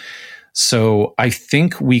concerns. So I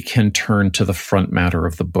think we can turn to the front matter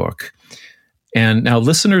of the book. And now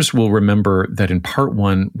listeners will remember that in part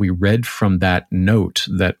 1, we read from that note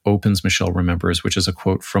that opens Michelle Remembers, which is a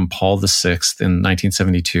quote from Paul VI in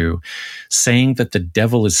 1972, saying that the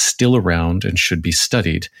devil is still around and should be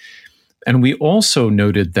studied. And we also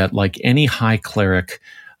noted that, like any high cleric,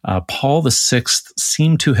 Paul VI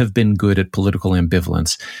seemed to have been good at political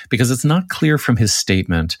ambivalence, because it's not clear from his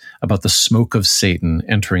statement about the smoke of Satan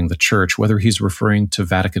entering the church whether he's referring to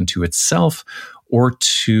Vatican II itself or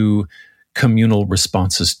to communal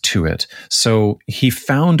responses to it. So he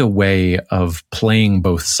found a way of playing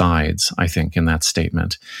both sides, I think, in that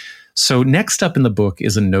statement. So next up in the book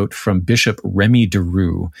is a note from Bishop Remy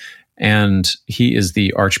Deroux, and he is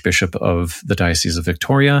the Archbishop of the Diocese of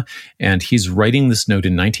Victoria, and he's writing this note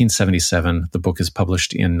in 1977. The book is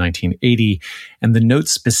published in 1980, and the note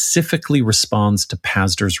specifically responds to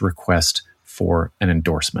Pazder's request for an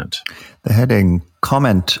endorsement. The heading,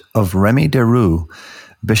 Comment of Remy Deroux,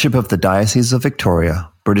 Bishop of the Diocese of Victoria,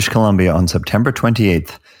 British Columbia, on September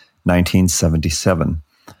 28th, 1977.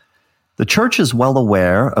 The Church is well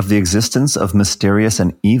aware of the existence of mysterious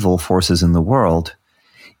and evil forces in the world.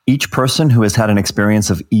 Each person who has had an experience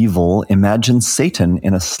of evil imagines Satan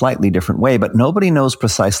in a slightly different way, but nobody knows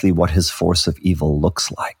precisely what his force of evil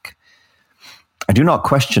looks like. I do not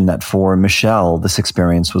question that for Michelle, this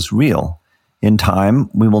experience was real. In time,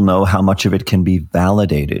 we will know how much of it can be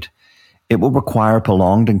validated. It will require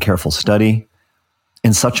prolonged and careful study.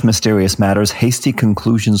 In such mysterious matters, hasty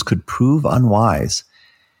conclusions could prove unwise.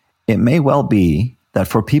 It may well be that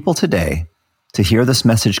for people today, to hear this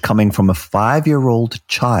message coming from a 5-year-old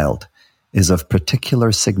child is of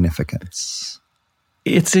particular significance.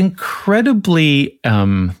 It's incredibly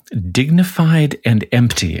dignified and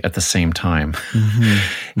empty at the same time.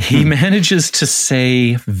 Mm-hmm. He manages to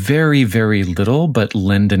say very, very little, but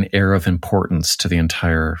lend an air of importance to the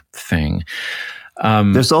entire thing.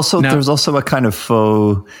 There's also a kind of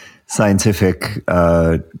faux scientific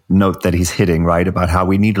note that he's hitting, right, about how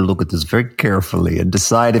we need to look at this very carefully and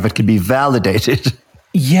decide if it can be validated.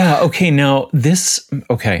 Yeah. Okay. Now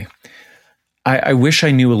okay. I wish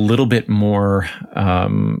I knew a little bit more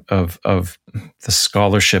of the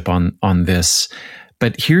scholarship on this,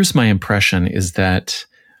 but here's my impression: is that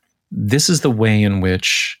this is the way in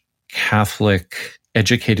which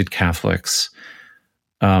educated Catholics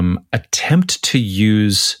attempt to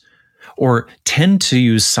use or tend to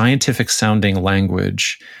use scientific sounding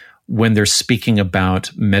language when they're speaking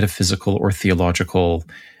about metaphysical or theological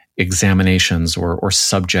examinations or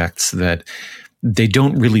subjects that they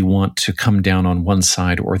don't really want to come down on one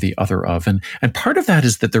side or the other of. And part of that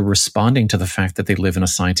is that they're responding to the fact that they live in a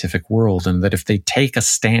scientific world and that if they take a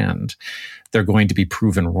stand, they're going to be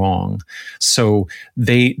proven wrong. So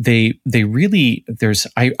they really,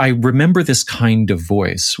 I remember this kind of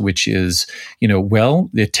voice, which is, well,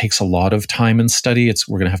 it takes a lot of time and study.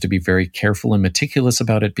 We're going to have to be very careful and meticulous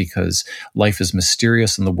about it because life is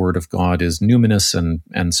mysterious and the word of God is numinous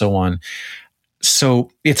and so on. So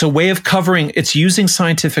it's a way of it's using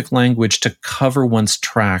scientific language to cover one's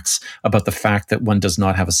tracks about the fact that one does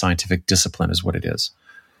not have a scientific discipline is what it is.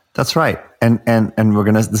 That's right. And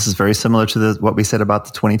this is very similar to what we said about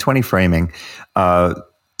the 2020 framing.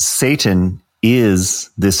 Satan is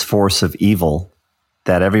this force of evil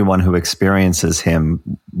that everyone who experiences him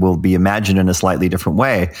will be imagined in a slightly different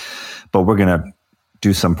way. But we're going to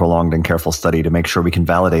do some prolonged and careful study to make sure we can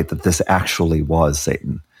validate that this actually was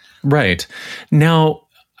Satan. Right. Now,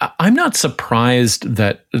 I'm not surprised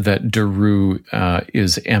that Deroux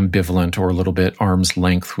is ambivalent or a little bit arm's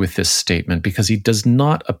length with this statement because he does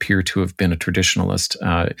not appear to have been a traditionalist.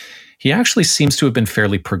 He actually seems to have been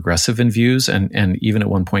fairly progressive in views and even at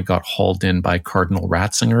one point got hauled in by Cardinal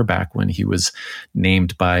Ratzinger back when he was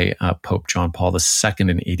named by Pope John Paul II in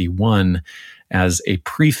 1981 as a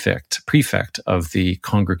prefect of the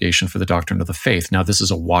Congregation for the Doctrine of the Faith. Now, this is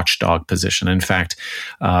a watchdog position. In fact,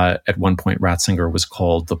 at one point, Ratzinger was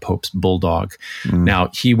called the Pope's bulldog. Now,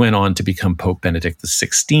 he went on to become Pope Benedict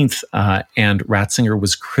XVI, and Ratzinger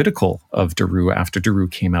was critical of Deroux after Deroux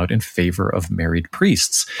came out in favor of married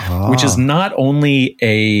priests, which is not only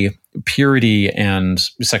a purity and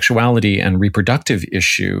sexuality and reproductive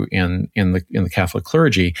issue in the Catholic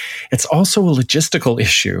clergy, it's also a logistical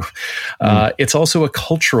issue. It's also a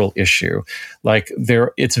cultural issue.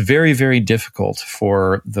 It's very, very difficult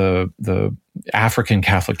for the African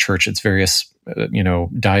Catholic Church, its various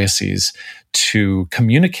dioceses, to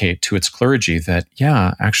communicate to its clergy that,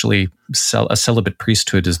 actually a celibate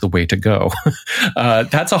priesthood is the way to go.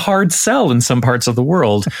 That's a hard sell in some parts of the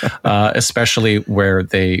world, especially where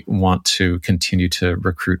they want to continue to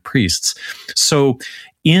recruit priests. So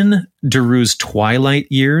in Deroux's twilight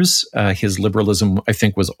years, his liberalism, I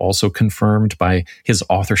think, was also confirmed by his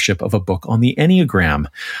authorship of a book on the Enneagram.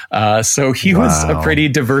 So he was a pretty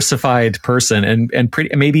diversified person and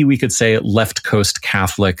maybe we could say left coast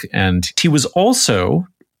Catholic. And he was also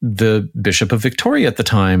the Bishop of Victoria at the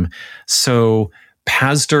time. So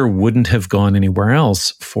Pastor wouldn't have gone anywhere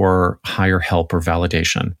else for higher help or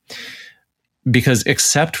validation. Because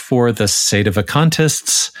except for the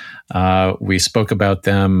sedevacantists, we spoke about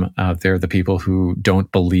them. They're the people who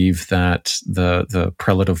don't believe that the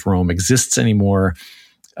prelate of Rome exists anymore.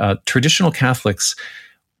 Traditional Catholics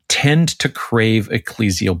tend to crave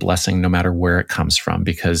ecclesial blessing no matter where it comes from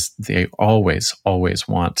because they always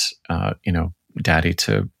want, daddy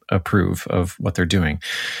to approve of what they're doing.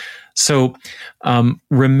 So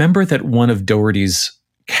remember that one of Doherty's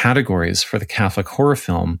categories for the Catholic horror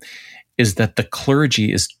film is that the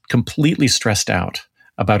clergy is completely stressed out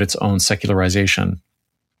about its own secularization.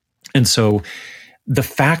 And so the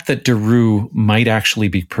fact that Deroux might actually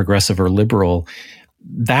be progressive or liberal,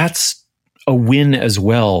 that's a win as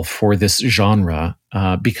well for this genre,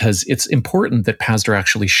 because it's important that Pasdar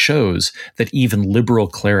actually shows that even liberal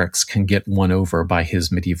clerics can get won over by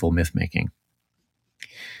his medieval myth-making.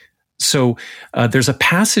 So there's a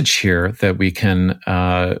passage here that we can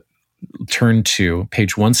turn to,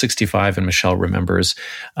 page 165, and Michelle remembers,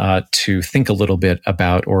 to think a little bit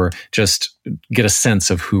about, or just get a sense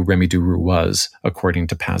of who Remy de Rou was, according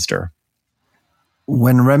to Pasdar.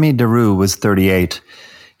 When Remy de Rou was 38,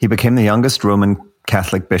 he became the youngest Roman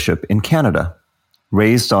Catholic bishop in Canada.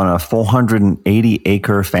 Raised on a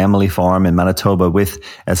 480-acre family farm in Manitoba with,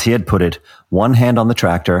 as he had put it, one hand on the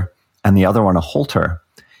tractor and the other on a halter,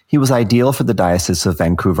 he was ideal for the Diocese of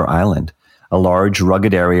Vancouver Island, a large,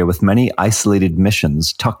 rugged area with many isolated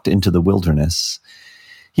missions tucked into the wilderness.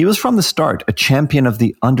 He was from the start a champion of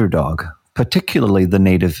the underdog, particularly the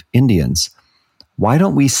native Indians. "Why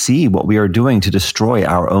don't we see what we are doing to destroy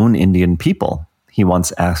our own Indian people?" he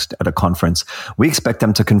once asked at a conference. "We expect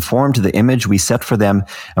them to conform to the image we set for them,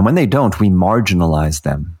 and when they don't, we marginalize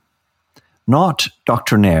them." Not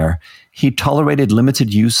doctrinaire, he tolerated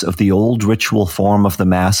limited use of the old ritual form of the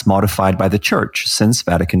Mass modified by the Church since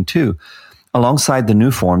Vatican II, alongside the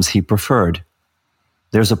new forms he preferred.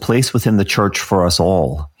 "There's a place within the Church for us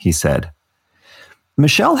all," he said.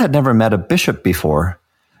 Michelle had never met a bishop before.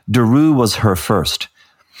 De Rou was her first.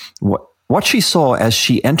 What she saw as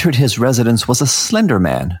she entered his residence was a slender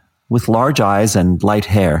man with large eyes and light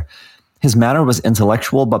hair. His manner was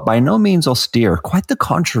intellectual, but by no means austere. Quite the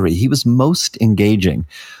contrary, he was most engaging.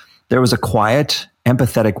 There was a quiet,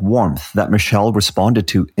 empathetic warmth that Michelle responded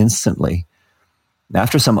to instantly.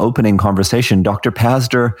 After some opening conversation, Dr.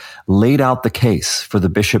 Pasdar laid out the case for the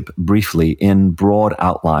bishop briefly in broad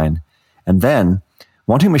outline, and then,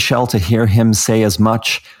 wanting Michelle to hear him say as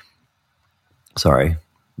much... Sorry,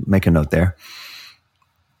 make a note there.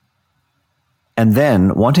 And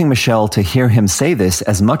then, wanting Michelle to hear him say this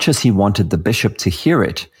as much as he wanted the bishop to hear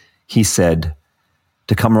it, he said,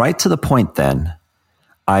 "To come right to the point then,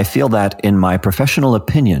 I feel that, in my professional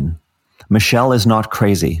opinion, Michelle is not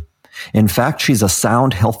crazy. In fact, she's a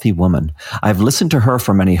sound, healthy woman. I've listened to her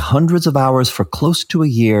for many hundreds of hours for close to a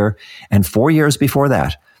year and 4 years before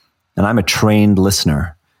that, and I'm a trained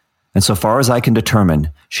listener. And so far as I can determine,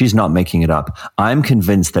 she's not making it up. I'm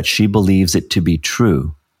convinced that she believes it to be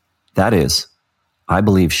true. That is, I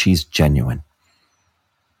believe she's genuine."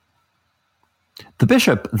 The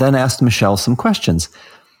bishop then asked Michelle some questions,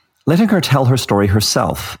 letting her tell her story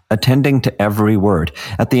herself, attending to every word.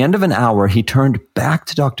 At the end of an hour, he turned back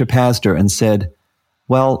to Dr. Pasdar and said,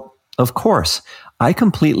 "Well, of course, I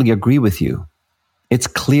completely agree with you. It's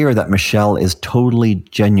clear that Michelle is totally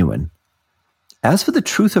genuine. As for the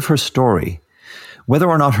truth of her story, whether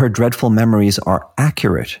or not her dreadful memories are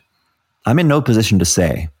accurate, I'm in no position to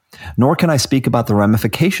say. Nor can I speak about the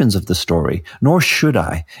ramifications of the story, nor should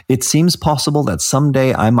I. It seems possible that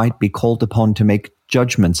someday I might be called upon to make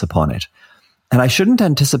judgments upon it, and I shouldn't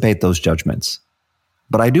anticipate those judgments.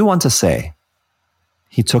 But I do want to say,"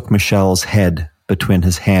 he took Michelle's head between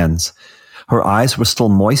his hands. Her eyes were still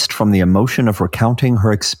moist from the emotion of recounting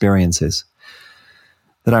her experiences,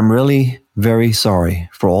 "that I'm really very sorry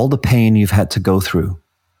for all the pain you've had to go through.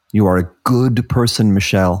 You are a good person,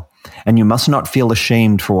 Michelle, and you must not feel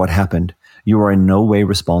ashamed for what happened. You are in no way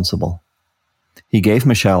responsible." He gave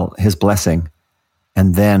Michelle his blessing,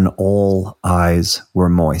 and then all eyes were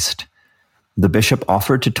moist. The bishop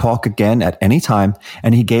offered to talk again at any time,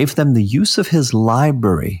 and he gave them the use of his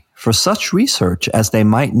library for such research as they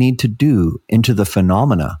might need to do into the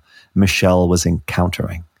phenomena Michelle was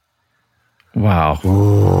encountering. Wow.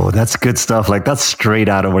 Oh, that's good stuff. Like, that's straight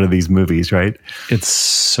out of one of these movies, right? It's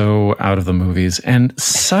so out of the movies, and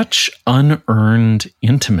such unearned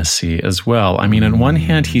intimacy as well. I mean, on one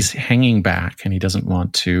hand, he's hanging back and he doesn't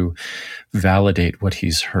want to validate what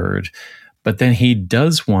he's heard, but then he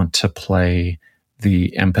does want to play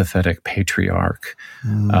the empathetic patriarch.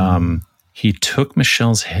 He took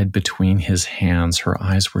Michelle's head between his hands. Her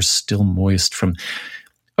eyes were still moist from...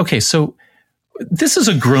 Okay, so this is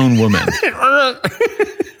a grown woman.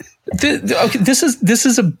 This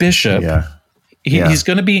is a bishop. Yeah. He's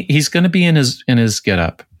going to be in his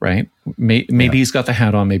getup, right? Maybe he's got the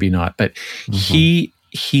hat on, maybe not. But he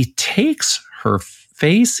takes her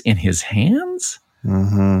face in his hands,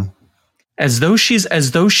 as though she's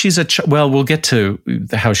a well. We'll get to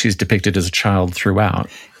how she's depicted as a child throughout.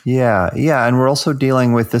 Yeah, and we're also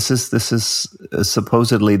dealing with this is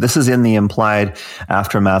supposedly in the implied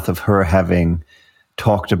aftermath of her having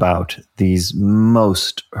talked about these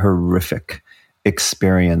most horrific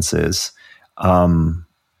experiences, and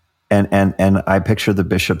I picture the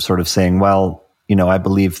bishop sort of saying, "Well, I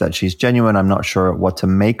believe that she's genuine. I'm not sure what to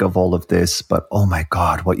make of all of this, but oh my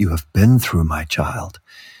God, what you have been through, my child.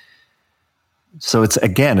 So it's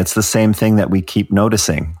the same thing that we keep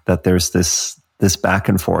noticing, that there's this back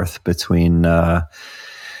and forth between,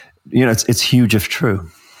 it's huge if true.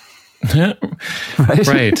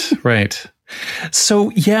 Right.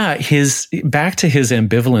 So yeah, back to his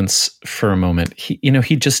ambivalence for a moment.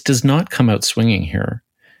 He just does not come out swinging here.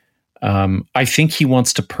 I think he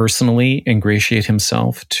wants to personally ingratiate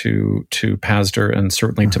himself to Pazder and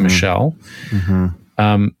certainly to Michelle.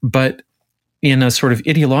 Mm-hmm. But in a sort of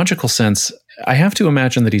ideological sense, I have to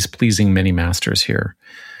imagine that he's pleasing many masters here.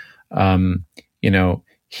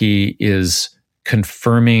 He is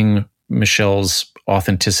confirming Michelle's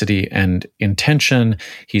authenticity and intention.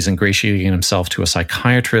 He's ingratiating himself to a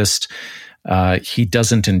psychiatrist. He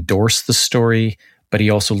doesn't endorse the story, but he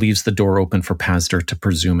also leaves the door open for Pazder to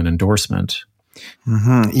presume an endorsement.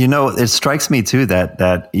 Mm-hmm. It strikes me too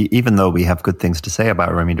that even though we have good things to say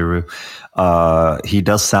about Remy Deroux, he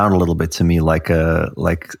does sound a little bit to me like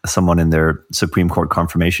someone in their Supreme Court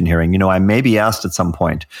confirmation hearing. I may be asked at some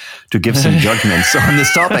point to give some judgments on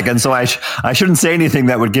this topic, and so I shouldn't say anything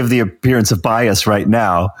that would give the appearance of bias right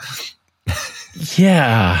now.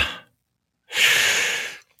 Yeah.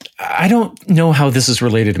 I don't know how this is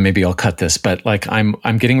related, and maybe I'll cut this, but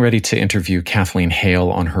I'm getting ready to interview Kathleen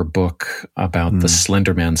Hale on her book about the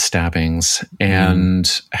Slenderman stabbings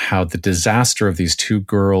and how the disaster of these two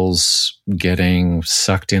girls getting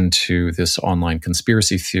sucked into this online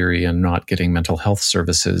conspiracy theory and not getting mental health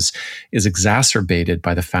services is exacerbated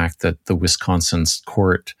by the fact that the Wisconsin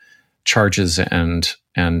court charges and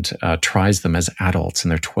tries them as adults,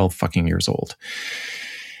 and they're 12 fucking years old.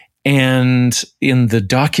 And in the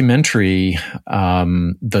documentary,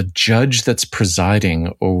 the judge that's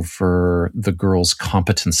presiding over the girl's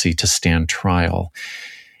competency to stand trial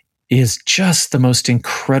is just the most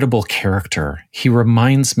incredible character. He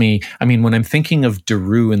reminds me, when I'm thinking of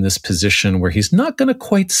Deroux in this position where he's not going to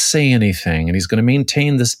quite say anything and he's going to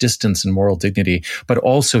maintain this distance and moral dignity, but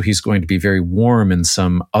also he's going to be very warm in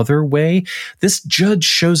some other way. This judge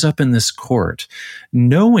shows up in this court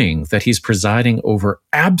knowing that he's presiding over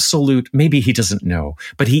absolute, maybe he doesn't know,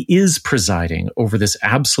 but he is presiding over this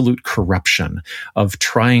absolute corruption of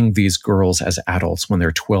trying these girls as adults when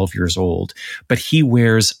they're 12 years old. But he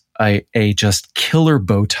wears a just killer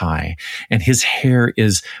bow tie, and his hair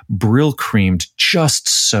is brill creamed just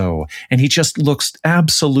so, and he just looks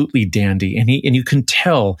absolutely dandy, and you can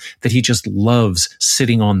tell that he just loves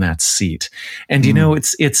sitting on that seat. And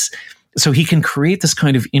it's so he can create this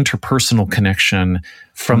kind of interpersonal connection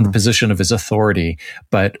from the position of his authority,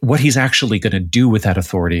 but what he's actually going to do with that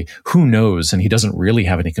authority, who knows? And he doesn't really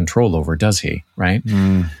have any control over, does he? Right?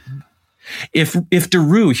 If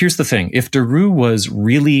Deroux, here's the thing, if Deroux was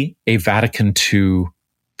really a Vatican II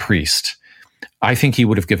priest, I think he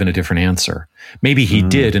would have given a different answer. Maybe he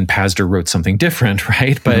did, and Pazder wrote something different,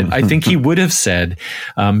 right? But I think he would have said,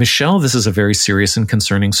 Michelle, this is a very serious and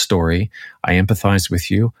concerning story. I empathize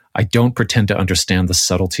with you. I don't pretend to understand the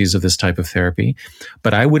subtleties of this type of therapy,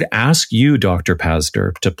 but I would ask you, Dr.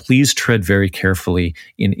 Pazder, to please tread very carefully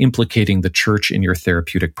in implicating the church in your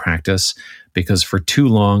therapeutic practice, because for too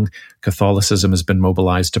long, Catholicism has been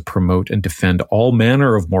mobilized to promote and defend all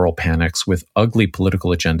manner of moral panics with ugly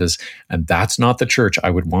political agendas, and that's not the church I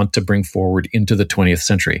would want to bring forward into the 20th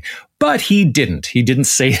century. But he didn't. He didn't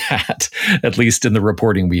say that, at least in the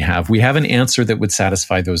reporting we have. We have an answer that would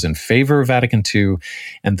satisfy those in favor of Vatican II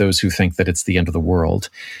and those who think that it's the end of the world.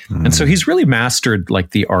 And so he's really mastered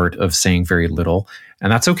the art of saying very little,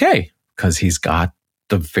 and that's okay, because he's got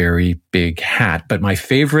the very big hat. But my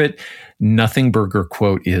favorite Nothing Burger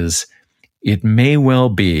quote is, "It may well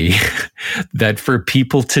be that for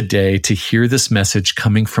people today to hear this message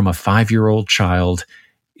coming from a 5-year-old child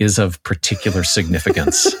is of particular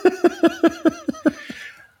significance."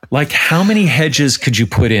 How many hedges could you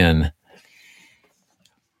put in?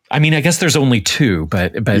 I guess there's only 2,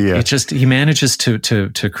 but yeah. It just, he manages to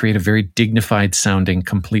create a very dignified sounding,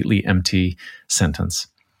 completely empty sentence.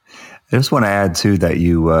 I just want to add too that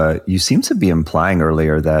you seem to be implying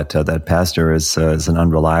earlier that Pazder is an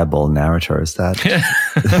unreliable narrator. Is that right?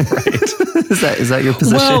 is that your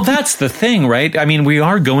position? Well, that's the thing, right? We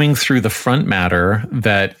are going through the front matter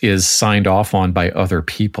that is signed off on by other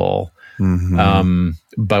people. Mm-hmm.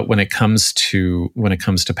 But when it comes to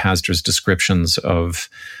Pazder's descriptions of,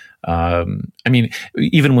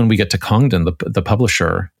 even when we get to Congdon, the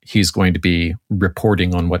publisher, he's going to be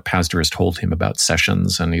reporting on what Pazder has told him about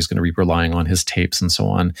sessions, and he's going to be relying on his tapes and so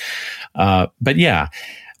on. But yeah,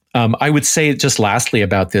 I would say just lastly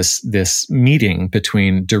about this meeting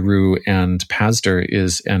between Deroux and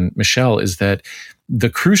Pazder and Michel is that the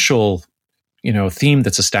crucial theme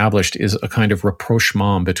that's established is a kind of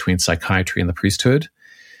rapprochement between psychiatry and the priesthood,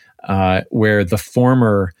 where the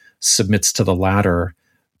former submits to the latter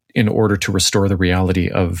in order to restore the reality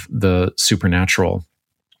of the supernatural.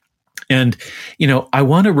 And, I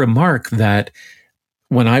want to remark that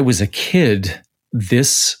when I was a kid,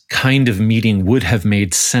 this kind of meeting would have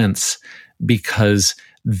made sense because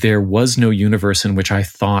there was no universe in which I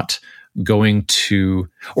thought going to,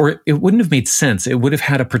 or it wouldn't have made sense. It would have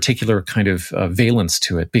had a particular kind of valence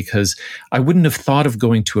to it because I wouldn't have thought of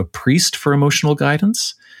going to a priest for emotional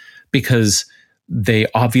guidance because they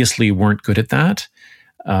obviously weren't good at that.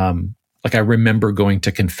 Like I remember going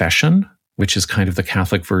to confession, which is kind of the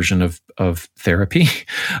Catholic version of therapy,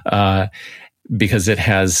 because it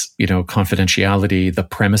has, confidentiality, the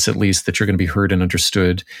premise at least that you're going to be heard and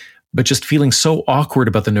understood, but just feeling so awkward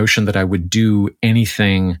about the notion that I would do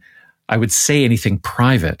anything, I would say anything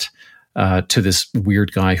private to this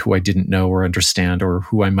weird guy who I didn't know or understand or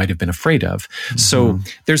who I might have been afraid of. Mm-hmm. So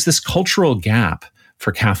there's this cultural gap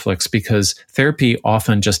for Catholics because therapy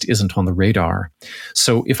often just isn't on the radar.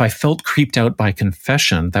 So if I felt creeped out by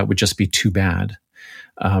confession, that would just be too bad.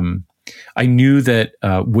 I knew that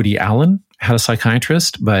Woody Allen had a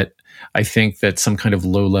psychiatrist, but I think that some kind of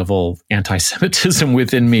low-level anti-Semitism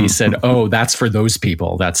within me said, "Oh, that's for those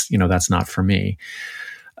people. That's not for me."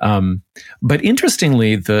 But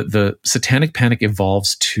interestingly, the Satanic Panic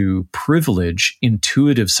evolves to privilege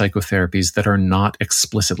intuitive psychotherapies that are not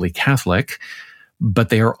explicitly Catholic, but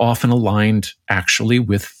they are often aligned actually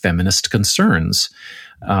with feminist concerns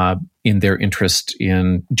in their interest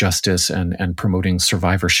in justice and promoting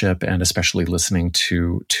survivorship and especially listening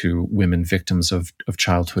to women victims of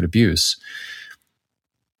childhood abuse.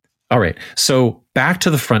 All right, so back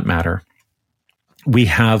to the front matter. We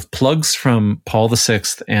have plugs from Paul VI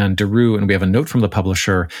and Deroux, and we have a note from the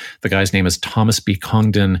publisher. The guy's name is Thomas B.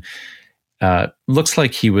 Congdon. Looks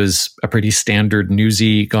like he was a pretty standard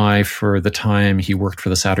newsy guy for the time. He worked for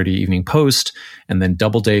the Saturday Evening Post and then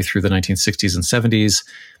Doubleday through the 1960s and 70s.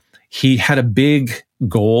 He had a big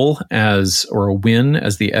goal a win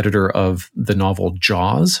as the editor of the novel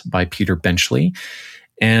Jaws by Peter Benchley.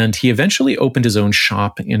 And he eventually opened his own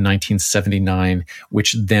shop in 1979,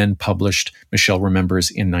 which then published Michel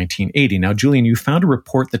Remembers in 1980. Now, Julian, you found a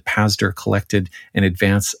report that Pazder collected an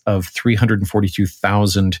advance of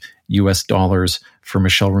 $342,000 US for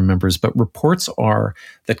Michel Remembers, but reports are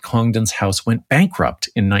that Congdon's house went bankrupt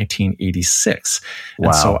in 1986. Wow.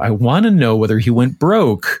 And so I want to know whether he went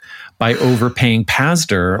broke by overpaying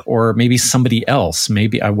Pazder or maybe somebody else.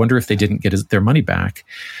 Maybe I wonder if they didn't get their money back.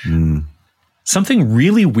 Something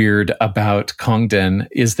really weird about Congdon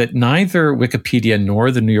is that neither Wikipedia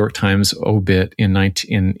nor the New York Times obit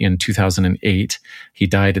in 2008, he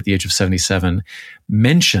died at the age of 77,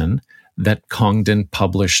 mention that Congdon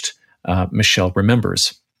published Michel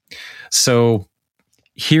Remembers. So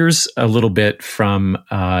here's a little bit from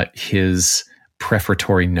his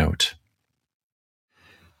prefatory note.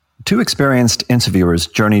 Two experienced interviewers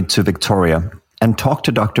journeyed to Victoria and talked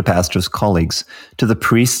to Dr. Pazder's colleagues, to the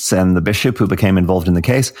priests and the bishop who became involved in the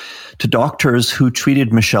case, to doctors who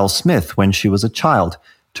treated Michelle Smith when she was a child,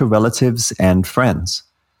 to relatives and friends.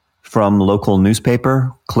 From local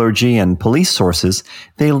newspaper, clergy, and police sources,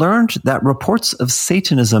 they learned that reports of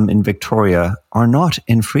Satanism in Victoria are not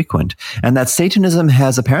infrequent, and that Satanism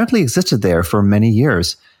has apparently existed there for many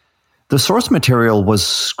years. The source material was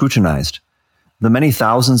scrutinized. The many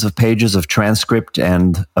thousands of pages of transcript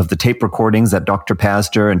and of the tape recordings that Dr.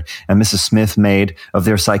 Pazder and Mrs. Smith made of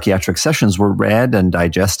their psychiatric sessions were read and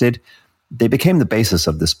digested. They became the basis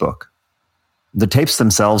of this book. The tapes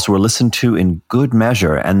themselves were listened to in good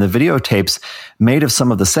measure, and the videotapes made of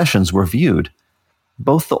some of the sessions were viewed.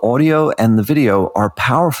 Both the audio and the video are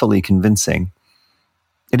powerfully convincing.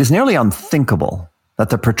 It is nearly unthinkable that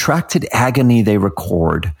the protracted agony they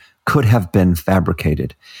record could have been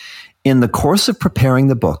fabricated. In the course of preparing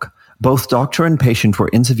the book, both doctor and patient were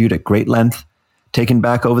interviewed at great length, taken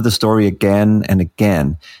back over the story again and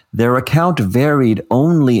again. Their account varied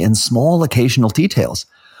only in small occasional details.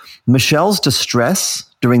 Michelle's distress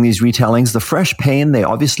during these retellings, the fresh pain they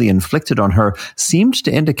obviously inflicted on her, seemed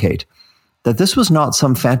to indicate that this was not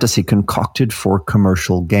some fantasy concocted for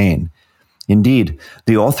commercial gain. Indeed,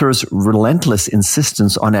 the author's relentless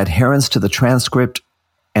insistence on adherence to the transcript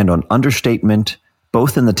and on understatement,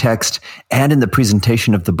 both in the text and in the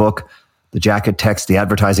presentation of the book, the jacket text, the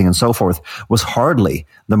advertising, and so forth, was hardly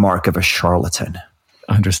the mark of a charlatan.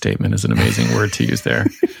 Understatement is an amazing word to use there.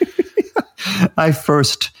 I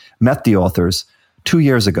first met the authors 2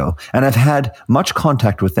 years ago, and I've had much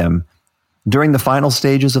contact with them. During the final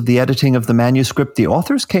stages of the editing of the manuscript, the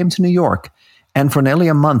authors came to New York, and for nearly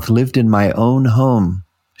a month lived in my own home,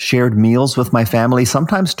 shared meals with my family,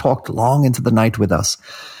 sometimes talked long into the night with us.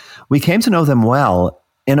 We came to know them well,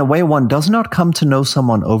 in a way one does not come to know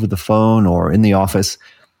someone over the phone or in the office.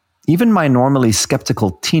 Even my normally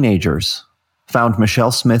skeptical teenagers found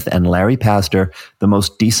Michelle Smith and Larry Pastor the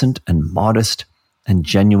most decent and modest and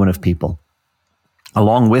genuine of people.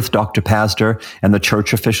 Along with Dr. Pastor and the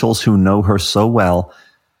church officials who know her so well,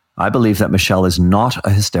 I believe that Michelle is not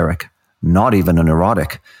a hysteric, not even a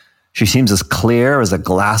neurotic. She seems as clear as a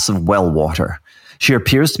glass of well water. She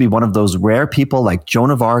appears to be one of those rare people like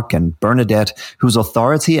Joan of Arc and Bernadette, whose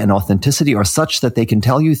authority and authenticity are such that they can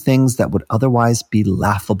tell you things that would otherwise be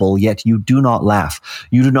laughable, yet you do not laugh.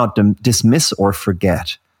 You do not dismiss or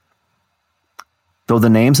forget. Though the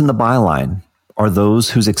names in the byline are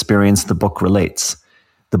those whose experience the book relates,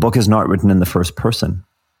 the book is not written in the first person.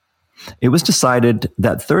 It was decided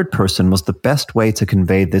that third person was the best way to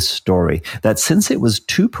convey this story, that since it was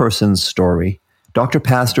two persons' story, Dr.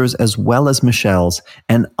 Pastor's as well as Michelle's,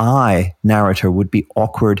 an I narrator would be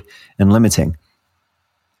awkward and limiting.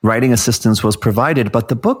 Writing assistance was provided, but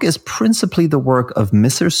the book is principally the work of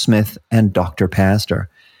Mrs. Smith and Dr. Pastor.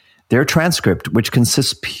 Their transcript, which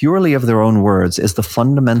consists purely of their own words, is the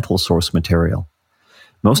fundamental source material.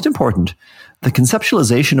 Most important, the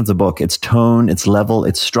conceptualization of the book, its tone, its level,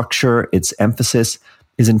 its structure, its emphasis,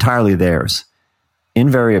 is entirely theirs.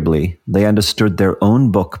 Invariably, they understood their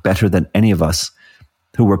own book better than any of us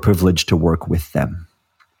who were privileged to work with them.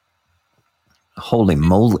 Holy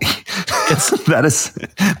moly.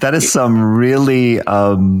 That is some really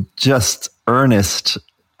just earnest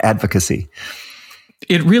advocacy.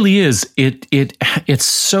 It really is. It's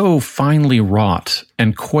so finely wrought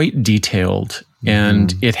and quite detailed,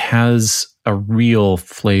 and it has a real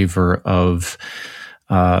flavor of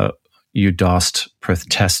you dost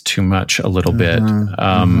protest too much a little bit.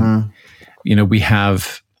 We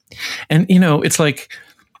have, and it's like,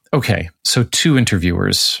 okay, so two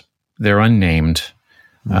interviewers, they're unnamed.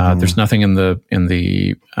 There's nothing in the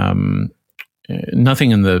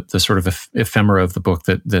nothing in the sort of ephemera of the book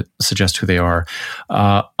that suggest who they are.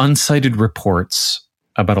 Uncited reports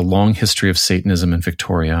about a long history of Satanism in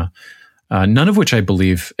Victoria, none of which I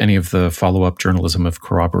believe any of the follow-up journalism have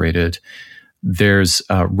corroborated. There's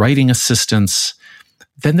writing assistance.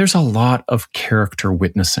 Then there's a lot of character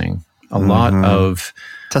witnessing, a lot of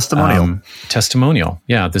testimonial.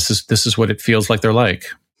 Yeah, this is what it feels like they're like.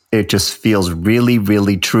 It just feels really,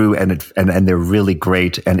 really true, and they're really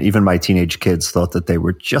great. And even my teenage kids thought that they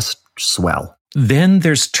were just swell. Then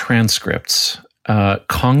there's transcripts.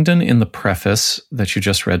 Congdon in the preface that you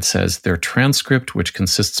just read says their transcript, which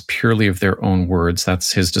consists purely of their own words,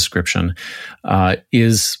 that's his description,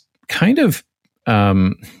 is kind of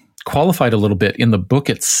qualified a little bit in the book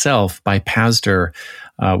itself by Pastor,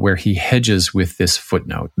 where he hedges with this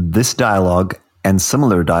footnote. This dialogue and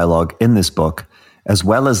similar dialogue in this book, as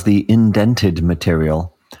well as the indented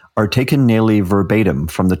material, are taken nearly verbatim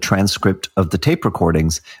from the transcript of the tape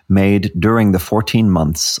recordings made during the 14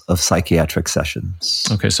 months of psychiatric sessions.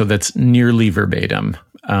 Okay, so that's nearly verbatim.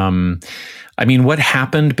 What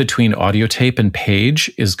happened between audio tape and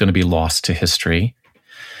page is going to be lost to history.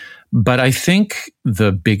 But I think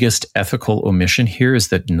the biggest ethical omission here is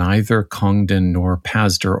that neither Congdon nor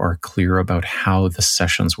Pastor are clear about how the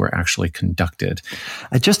sessions were actually conducted.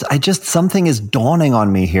 I just something is dawning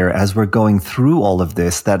on me here as we're going through all of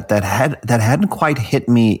this that hadn't quite hit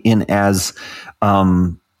me in as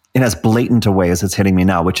blatant a way as it's hitting me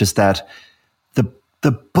now, which is that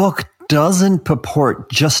the book doesn't purport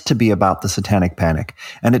just to be about the satanic panic,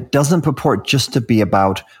 and it doesn't purport just to be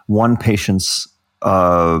about one patient's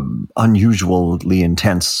unusually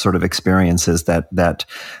intense sort of experiences that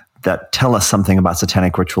tell us something about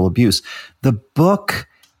satanic ritual abuse. The book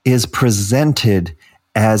is presented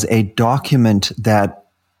as a document that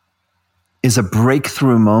is a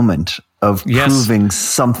breakthrough moment of proving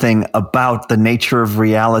something about the nature of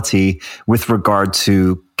reality with regard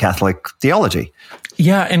to Catholic theology.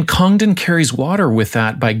 Yeah, and Congdon carries water with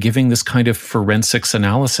that by giving this kind of forensics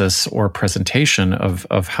analysis or presentation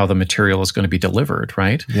of how the material is going to be delivered,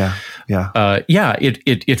 right? Yeah.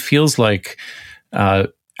 It feels like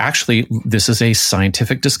actually this is a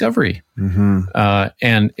scientific discovery,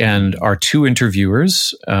 and our two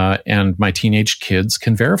interviewers and my teenage kids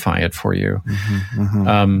can verify it for you.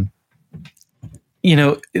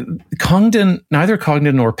 Neither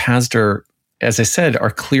Congdon nor Pastor as I said,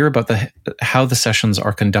 are clear about how the sessions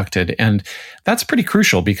are conducted. And that's pretty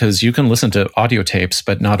crucial because you can listen to audio tapes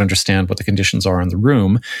but not understand what the conditions are in the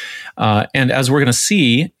room. And as we're going to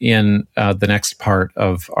see in the next part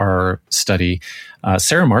of our study,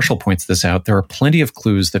 Sarah Marshall points this out. There are plenty of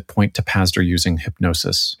clues that point to Pazder using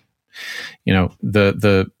hypnosis. You know,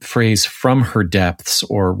 the phrase "from her depths"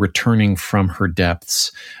 or "returning from her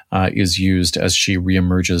depths" is used as she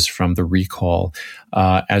reemerges from the recall.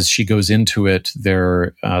 As she goes into it,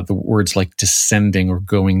 the words like "descending" or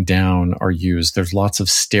 "going down" are used. There's lots of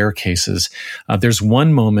staircases. There's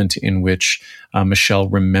one moment in which Michelle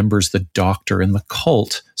remembers the doctor in the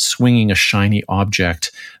cult swinging a shiny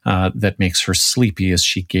object that makes her sleepy as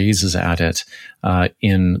she gazes at it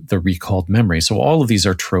in the recalled memory. So all of these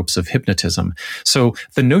are tropes of hypnotism. So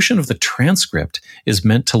the notion of the transcript is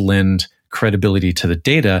meant to lend credibility to the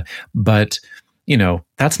data, but you know,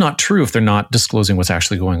 that's not true if they're not disclosing what's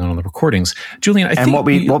actually going on the recordings. Julian, I think what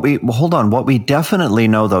we definitely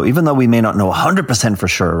know though, even though we may not know 100% for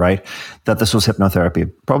sure, right, that this was hypnotherapy,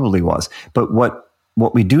 it probably was. But what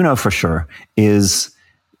we do know for sure is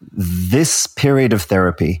this period of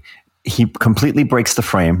therapy, he completely breaks the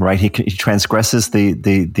frame, right? He transgresses the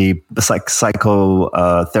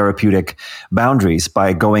psychotherapeutic boundaries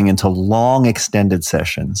by going into long extended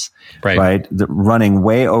sessions, right? Running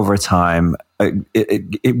way over time.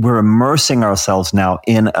 We're immersing ourselves now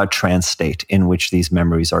in a trance state in which these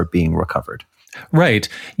memories are being recovered. Right.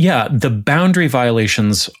 Yeah. The boundary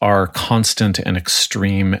violations are constant and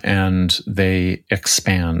extreme, and they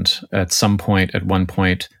expand. At one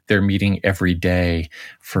point, they're meeting every day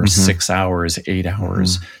for 6 hours, 8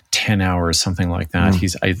 hours, 10 hours, something like that.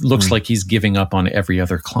 It looks like he's giving up on every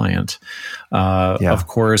other client. Of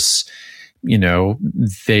course, you know,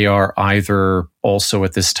 they are either also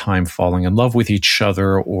at this time falling in love with each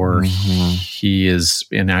other, or he is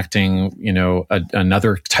enacting, you know,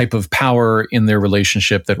 another type of power in their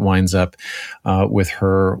relationship that winds up with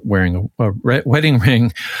her wearing a wedding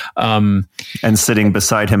ring. And sitting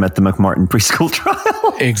beside him at the McMartin preschool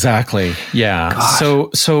trial. Exactly. Yeah. God.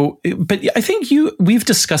 But I think we've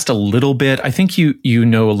discussed a little bit. I think you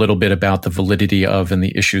know a little bit about the validity of and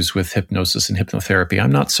the issues with hypnosis and hypnotherapy.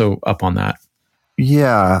 I'm not so up on that.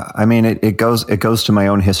 Yeah, I mean, it goes to my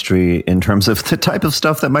own history in terms of the type of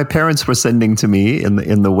stuff that my parents were sending to me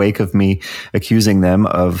in the wake of me accusing them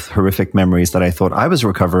of horrific memories that I thought I was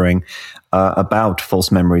recovering about false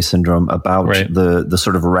memory syndrome, about the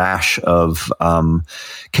sort of rash of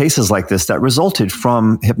cases like this that resulted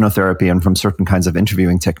from hypnotherapy and from certain kinds of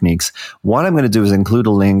interviewing techniques. What I'm going to do is include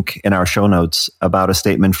a link in our show notes about a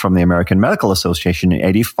statement from the American Medical Association in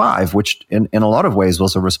 1985, which in a lot of ways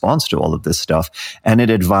was a response to all of this stuff. And it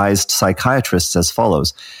advised psychiatrists as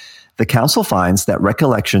follows. The council finds that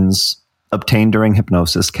recollections obtained during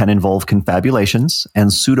hypnosis can involve confabulations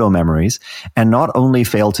and pseudo-memories, and not only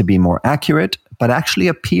fail to be more accurate, but actually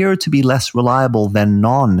appear to be less reliable than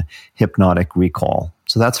non-hypnotic recall.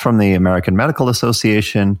 So that's from the American Medical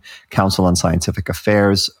Association, Council on Scientific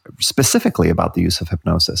Affairs, specifically about the use of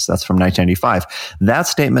hypnosis. That's from 1995. That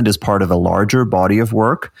statement is part of a larger body of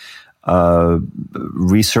work,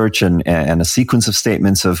 research and a sequence of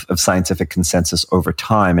statements of scientific consensus over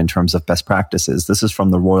time in terms of best practices. This is from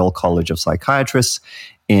the Royal College of Psychiatrists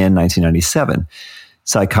in 1997.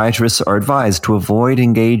 Psychiatrists are advised to avoid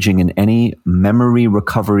engaging in any memory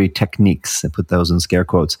recovery techniques, I put those in scare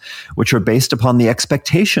quotes, which are based upon the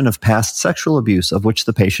expectation of past sexual abuse of which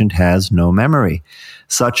the patient has no memory.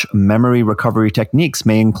 Such memory recovery techniques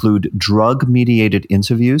may include drug-mediated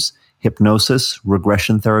interviews, hypnosis,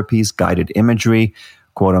 regression therapies, guided imagery,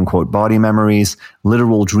 quote-unquote body memories,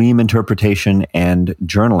 literal dream interpretation, and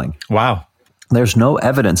journaling. Wow. There's no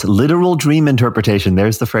evidence. Literal dream interpretation,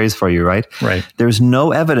 there's the phrase for you, right? Right. There's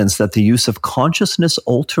no evidence that the use of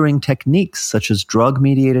consciousness-altering techniques such as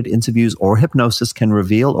drug-mediated interviews or hypnosis can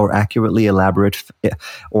reveal or accurately elaborate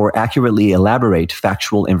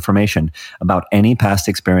factual information about any past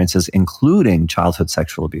experiences, including childhood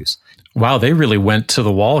sexual abuse. Wow, they really went to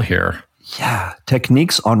the wall here. Yeah.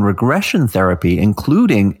 Techniques on regression therapy,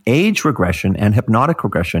 including age regression and hypnotic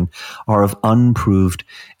regression, are of unproved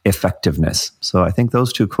effectiveness. So I think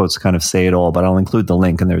those two quotes kind of say it all, but I'll include the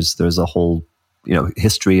link, and there's a whole,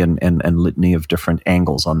 history and litany of different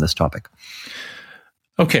angles on this topic.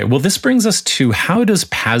 Okay, well, this brings us to how does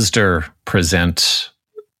Pazder present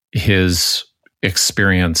his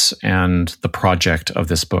experience and the project of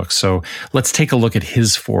this book? So let's take a look at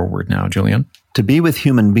his foreword now, Julian. To be with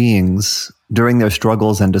human beings during their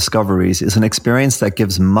struggles and discoveries is an experience that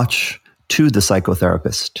gives much to the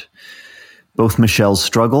psychotherapist. Both Michelle's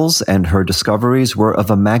struggles and her discoveries were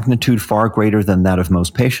of a magnitude far greater than that of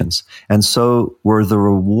most patients, and so were the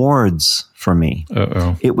rewards for me.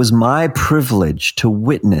 Uh-oh. It was my privilege to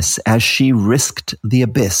witness as she risked the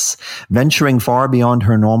abyss, venturing far beyond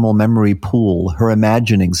her normal memory pool, her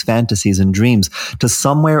imaginings, fantasies, and dreams, to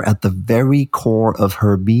somewhere at the very core of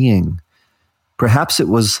her being. Perhaps it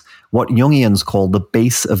was what Jungians call the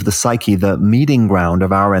base of the psyche, the meeting ground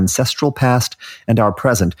of our ancestral past and our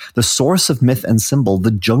present, the source of myth and symbol, the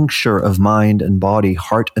juncture of mind and body,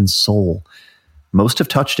 heart and soul. Most have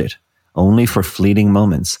touched it, only for fleeting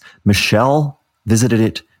moments. Michelle visited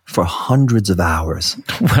it for hundreds of hours.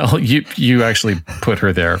 Well, you actually put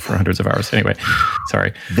her there for hundreds of hours. Anyway,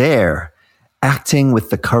 sorry. There, acting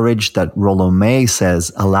with the courage that Rollo May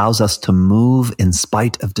says allows us to move in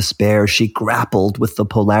spite of despair, she grappled with the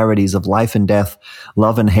polarities of life and death,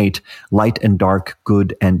 love and hate, light and dark,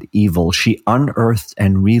 good and evil. She unearthed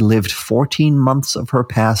and relived 14 months of her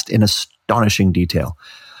past in astonishing detail.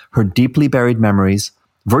 Her deeply buried memories,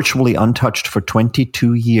 virtually untouched for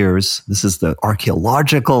 22 years. This is the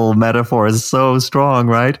archaeological metaphor, is so strong,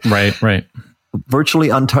 right? Right. Virtually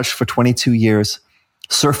untouched for 22 years.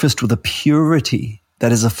 Surfaced with a purity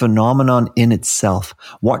that is a phenomenon in itself.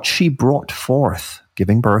 What she brought forth,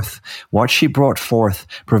 giving birth, what she brought forth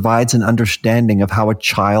provides an understanding of how a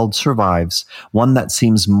child survives, one that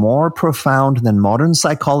seems more profound than modern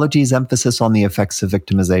psychology's emphasis on the effects of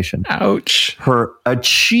victimization. Ouch. Her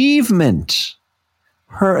achievement,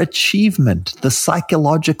 the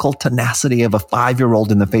psychological tenacity of a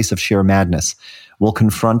 5-year-old in the face of sheer madness, will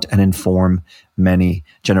confront and inform many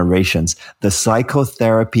generations. The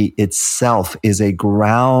psychotherapy itself is a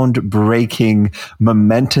groundbreaking,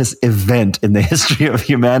 momentous event in the history of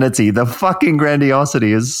humanity. The fucking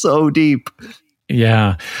grandiosity is so deep.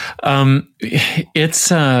 Yeah.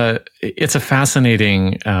 It's a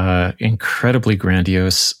fascinating, incredibly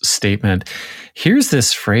grandiose statement. Here's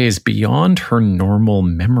this phrase, beyond her normal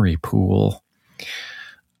memory pool.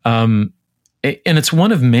 And it's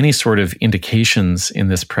one of many sort of indications in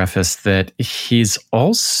this preface that he's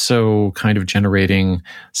also kind of generating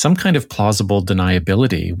some kind of plausible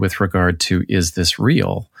deniability with regard to, is this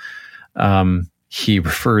real? He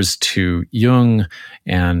refers to Jung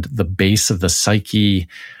and the base of the psyche.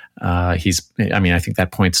 I think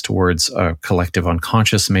that points towards a collective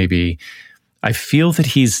unconscious, maybe. I feel that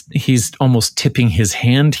he's almost tipping his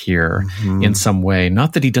hand here in some way.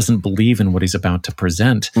 Not that he doesn't believe in what he's about to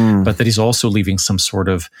present, but that he's also leaving some sort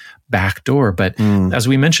of back door. But as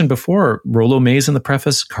we mentioned before, Rollo May's in the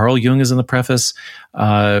preface, Carl Jung is in the preface.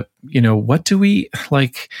 What do we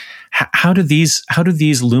like? How do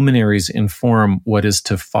these luminaries inform what is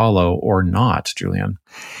to follow or not, Julian?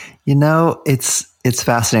 It's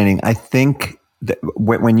fascinating. I think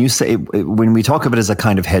when we talk of it as a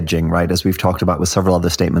kind of hedging, right, as we've talked about with several other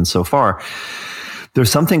statements so far,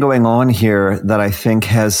 there's something going on here that I think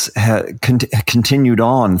has continued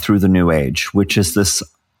on through the New Age, which is this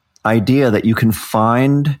idea that you can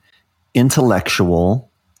find intellectual,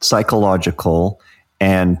 psychological,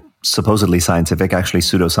 and supposedly scientific, actually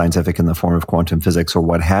pseudoscientific in the form of quantum physics or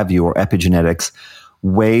what have you, or epigenetics,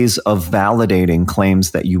 ways of validating claims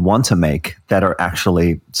that you want to make that are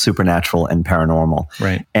actually supernatural and paranormal.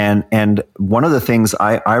 Right. And one of the things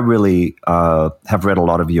I really have read a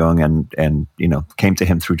lot of Jung and came to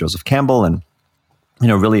him through Joseph Campbell and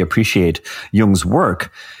really appreciate Jung's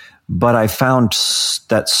work. But I found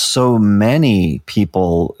that so many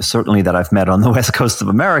people, certainly that I've met on the West Coast of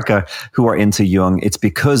America, who are into Jung, it's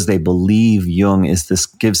because they believe Jung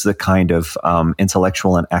gives the kind of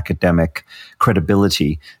intellectual and academic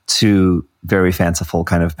credibility to very fanciful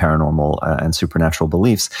kind of paranormal and supernatural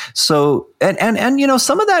beliefs. So, and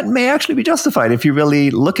some of that may actually be justified if you really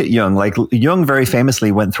look at Jung. Like Jung very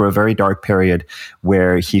famously went through a very dark period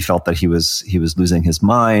where he felt that he was losing his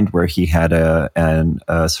mind, where he had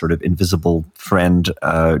a sort of invisible friend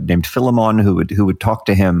named Philemon who would talk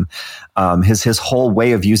to him. His whole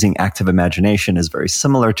way of using active imagination is very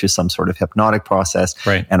similar to some sort of hypnotic process,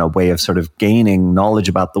 right, and a way of sort of gaining knowledge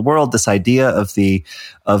about the world. This idea of the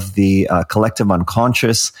collective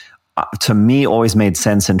unconscious, to me, always made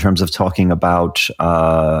sense in terms of talking about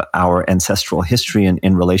our ancestral history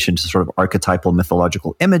in relation to sort of archetypal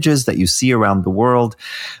mythological images that you see around the world.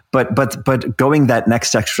 But going that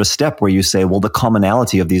next extra step where you say, well, the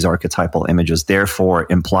commonality of these archetypal images therefore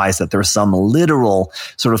implies that there's some literal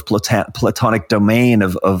sort of Platonic domain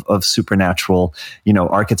of supernatural,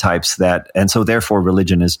 archetypes and so therefore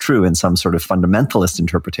religion is true in some sort of fundamentalist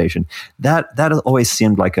interpretation. That always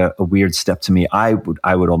seemed like a weird step to me. I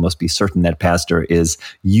would almost be certain that Pazder is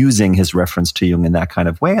using his reference to Jung in that kind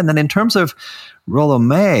of way. And then in terms of Rollo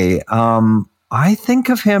May, I think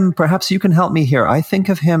of him, perhaps you can help me here, I think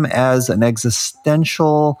of him as an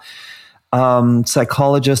existential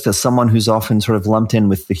psychologist, as someone who's often sort of lumped in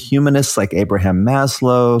with the humanists like Abraham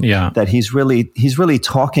Maslow. Yeah. That he's really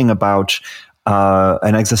talking about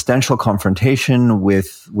an existential confrontation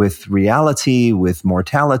with reality, with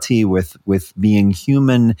mortality, with being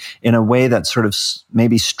human in a way that sort of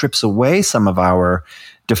maybe strips away some of our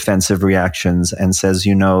defensive reactions and says,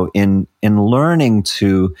 in learning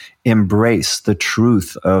to embrace the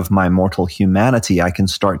truth of my mortal humanity, I can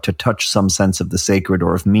start to touch some sense of the sacred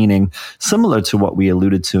or of meaning, similar to what we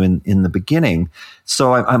alluded to in the beginning.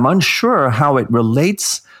 So I'm unsure how it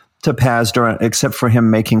relates to Pazder, except for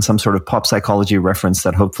him making some sort of pop psychology reference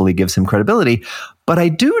that hopefully gives him credibility. But I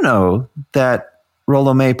do know that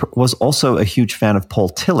Rollo May was also a huge fan of Paul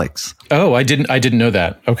Tillich's. Oh, I didn't know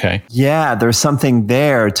that. Okay. Yeah, there's something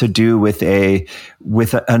there to do with a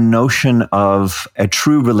notion of a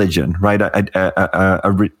true religion, right?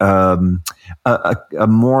 A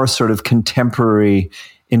more sort of contemporary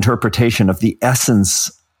interpretation of the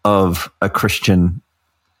essence of a Christian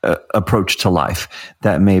approach to life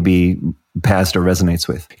that maybe Pazder resonates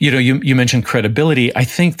with. You mentioned credibility. I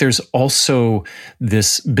think there's also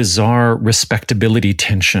this bizarre respectability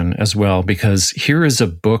tension as well, because here is a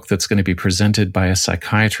book that's going to be presented by a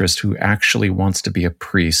psychiatrist who actually wants to be a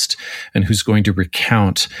priest and who's going to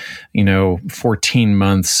recount, 14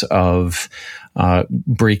 months of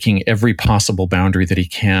breaking every possible boundary that he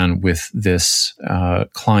can with this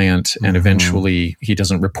client. And eventually, he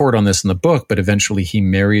doesn't report on this in the book, but eventually he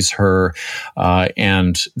marries her.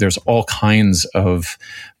 And there's all kinds of,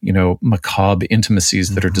 macabre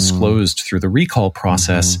intimacies that are disclosed through the recall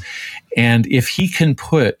process. And if he can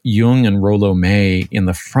put Jung and Rollo May in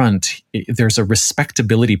the front, there's a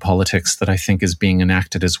respectability politics that I think is being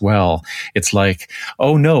enacted as well. It's like,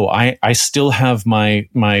 oh no, I still have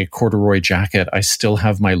my corduroy jacket. I still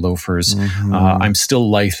have my loafers. I'm still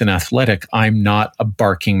lithe and athletic. I'm not a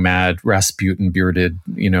barking mad Rasputin bearded,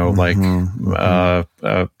 I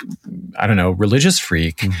don't know, religious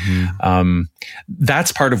freak.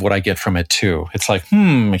 That's part of what I get from it too. It's like,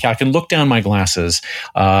 I can look down my glasses,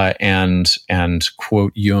 and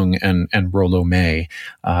quote Jung and Rollo May,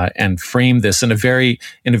 and frame this in a very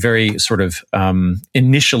sort of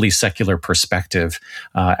initially secular perspective,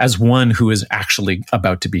 as one who is actually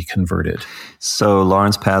about to be converted. So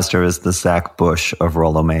Lawrence Pazder is the Zach Bush of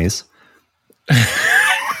Rollo Mays.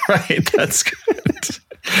 Right, that's good.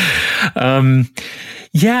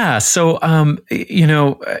 Yeah. So,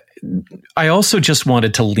 I also just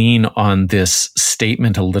wanted to lean on this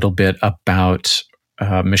statement a little bit about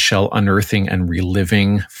Michelle unearthing and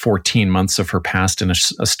reliving 14 months of her past in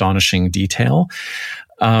astonishing detail.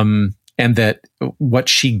 And that what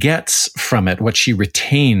she gets from it, what she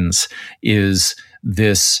retains, is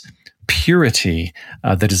this purity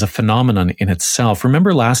that is a phenomenon in itself.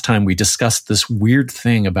 Remember last time we discussed this weird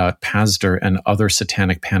thing about Pazder and other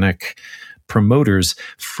satanic panic promoters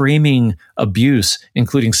framing abuse,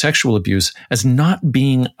 including sexual abuse, as not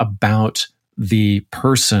being about the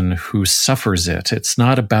person who suffers it. It's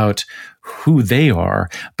not about who they are,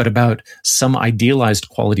 but about some idealized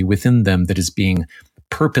quality within them that is being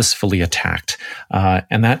purposefully attacked.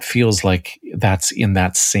 And that feels like that's in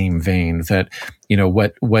that same vein, that,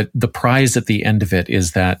 what the prize at the end of it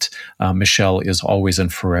is that Michelle is always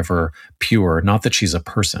and forever pure, not that she's a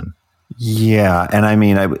person. Yeah. And I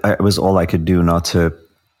mean, I was all I could do not to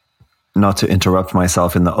interrupt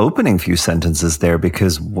myself in the opening few sentences there,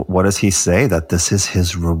 because what does he say? That this is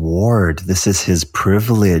his reward. This is his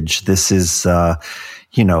privilege. This is,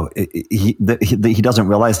 he doesn't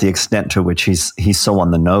realize the extent to which he's so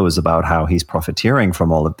on the nose about how he's profiteering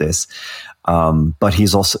from all of this. But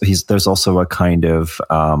there's also a kind of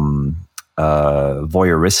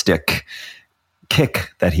voyeuristic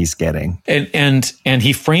kick that he's getting. And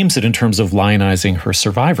he frames it in terms of lionizing her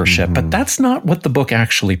survivorship, but that's not what the book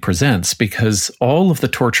actually presents, because all of the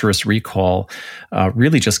torturous recall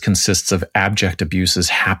really just consists of abject abuses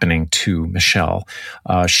happening to Michelle.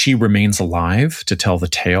 She remains alive to tell the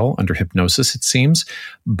tale under hypnosis, it seems,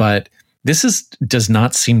 but this does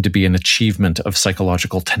not seem to be an achievement of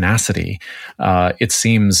psychological tenacity. It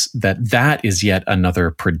seems that is yet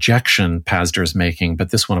another projection Pazder's making,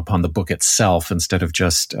 but this one upon the book itself instead of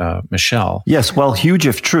just Michelle. Yes, well, huge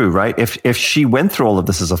if true, right? If she went through all of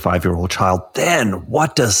this as a 5-year-old child, then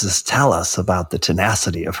what does this tell us about the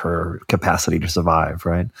tenacity of her capacity to survive,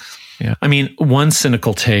 right? Yeah. I mean, one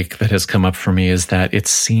cynical take that has come up for me is that it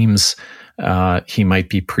seems he might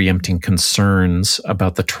be preempting concerns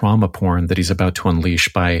about the trauma porn that he's about to unleash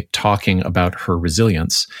by talking about her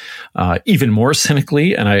resilience. Even more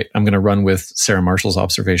cynically, and I'm going to run with Sarah Marshall's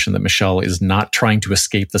observation that Michelle is not trying to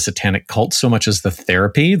escape the satanic cult so much as the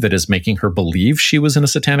therapy that is making her believe she was in a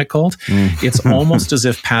satanic cult. It's almost as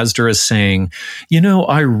if Pazder is saying,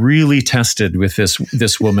 I really tested with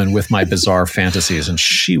this woman with my bizarre fantasies, and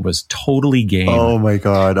she was totally game. Oh my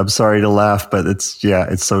God. I'm sorry to laugh, but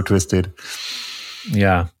it's so twisted.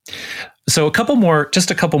 Yeah. So a couple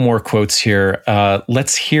more quotes here.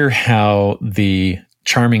 Let's hear how the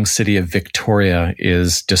charming city of Victoria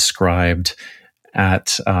is described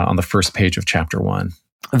on the first page of chapter 1.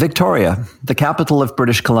 Victoria, the capital of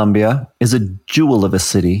British Columbia, is a jewel of a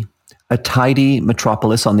city, a tidy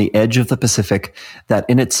metropolis on the edge of the Pacific that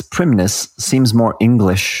in its primness seems more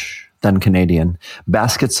English than Canadian.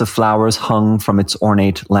 Baskets of flowers hung from its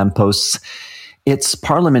ornate lampposts. Its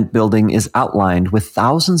Parliament building is outlined with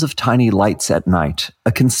thousands of tiny lights at night,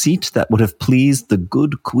 a conceit that would have pleased the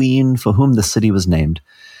good queen for whom the city was named.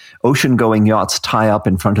 Ocean-going yachts tie up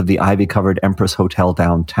in front of the ivy-covered Empress Hotel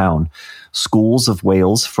downtown. Schools of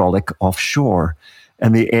whales frolic offshore,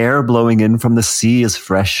 and the air blowing in from the sea is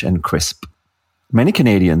fresh and crisp. Many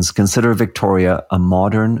Canadians consider Victoria a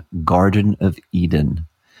modern Garden of Eden.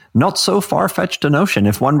 Not so far-fetched a notion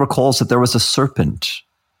if one recalls that there was a serpent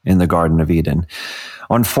in the Garden of Eden.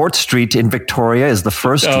 On 4th Street in Victoria is the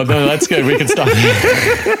first... Oh, no, that's good. We can stop.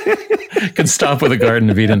 Can stop with the Garden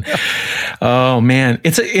of Eden. Oh man,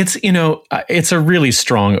 it's a really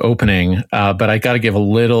strong opening, but I got to give a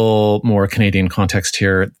little more Canadian context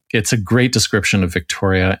here. It's a great description of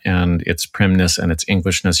Victoria and its primness and its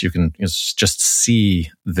Englishness. You can just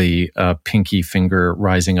see the pinky finger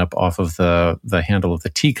rising up off of the handle of the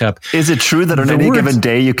teacup. Is it true that on any given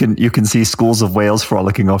day you can see schools of whales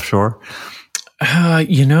frolicking offshore?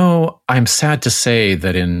 I'm sad to say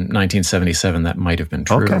that in 1977 that might have been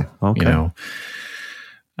true. Okay.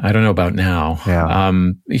 I don't know about now. Yeah.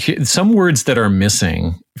 Some words that are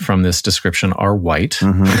missing from this description are white,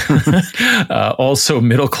 also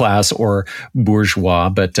middle class or bourgeois,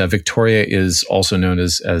 but Victoria is also known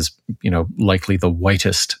as likely the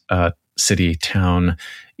whitest town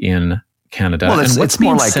in Canada. Well, it's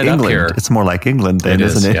more like England. It's more like England then,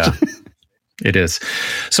 isn't it? Yeah. It is.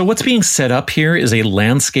 So what's being set up here is a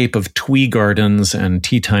landscape of twee gardens and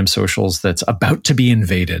tea time socials that's about to be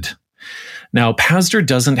invaded. Now, Pazder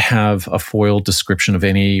doesn't have a foiled description of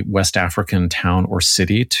any West African town or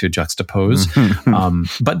city to juxtapose,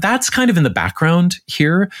 but that's kind of in the background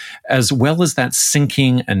here, as well as that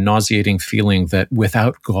sinking and nauseating feeling that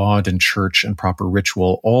without God and church and proper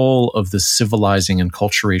ritual, all of the civilizing and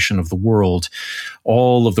culturation of the world,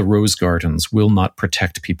 all of the rose gardens will not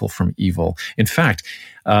protect people from evil. In fact,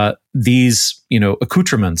 these,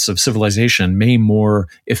 accoutrements of civilization may more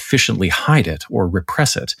efficiently hide it or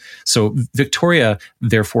repress it. So Victoria,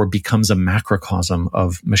 therefore, becomes a macrocosm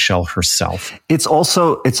of Michelle herself. It's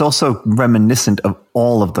also reminiscent of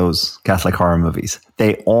all of those Catholic horror movies.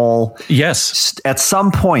 They all, yes, at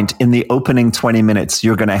some point in the opening 20 minutes,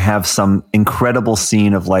 you're going to have some incredible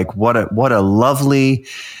scene of like what a lovely,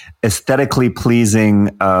 aesthetically pleasing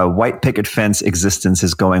white picket fence existence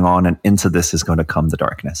is going on, and into this is going to come the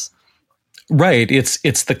darkness. Right.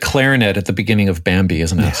 It's the clarinet at the beginning of Bambi,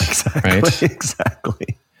 isn't it? Yeah, exactly. Right?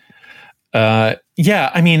 Exactly.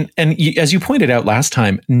 As you pointed out last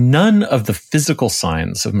time, none of the physical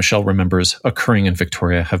signs of Michelle Remembers occurring in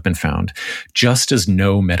Victoria have been found, just as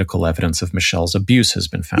no medical evidence of Michelle's abuse has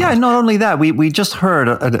been found. Yeah, not only that, we just heard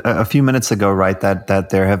a few minutes ago, right, that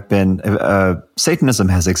there have been, Satanism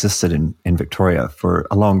has existed in Victoria for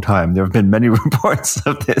a long time. There have been many reports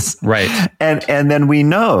of this. Right. And then we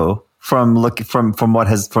know from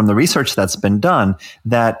the research that's been done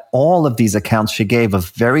that all of these accounts she gave of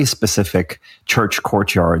very specific church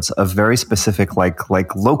courtyards, of very specific like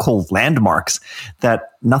local landmarks, that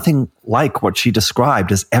nothing like what she described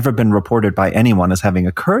has ever been reported by anyone as having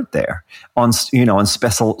occurred there on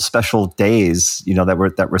special days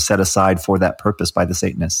that were set aside for that purpose by the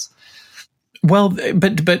Satanists. Well,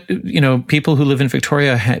 but people who live in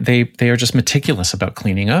Victoria, they are just meticulous about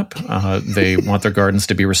cleaning up. They want their gardens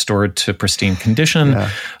to be restored to pristine condition.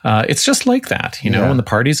 Yeah. It's just like that, when the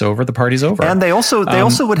party's over, the party's over. And they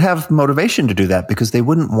also would have motivation to do that because they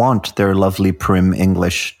wouldn't want their lovely prim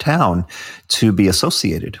English town to be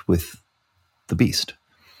associated with the beast.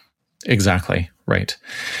 Exactly. Right.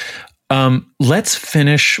 Let's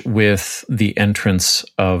finish with the entrance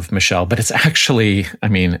of Michelle, but it's actually,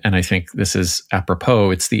 and I think this is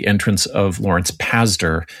apropos, it's the entrance of Lawrence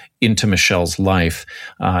Pasder into Michelle's life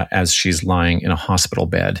as she's lying in a hospital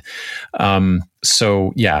bed.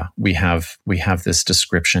 So yeah, we have this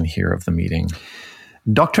description here of the meeting.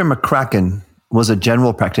 Dr. McCracken was a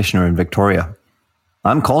general practitioner in Victoria.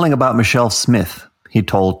 "I'm calling about Michelle Smith," he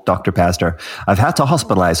told Dr. Pasder. "I've had to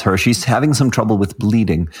hospitalize her. She's having some trouble with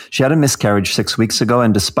bleeding. She had a miscarriage 6 weeks ago,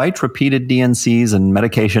 and despite repeated DNCs and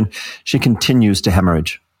medication, she continues to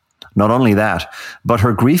hemorrhage. Not only that, but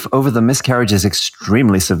her grief over the miscarriage is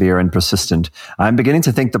extremely severe and persistent. I'm beginning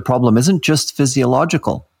to think the problem isn't just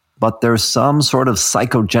physiological, but there's some sort of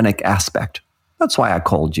psychogenic aspect. That's why I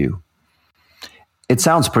called you." "It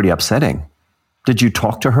sounds pretty upsetting. Did you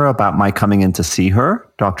talk to her about my coming in to see her?"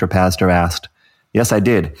 Dr. Pasder asked. "Yes, I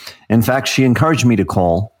did. In fact, she encouraged me to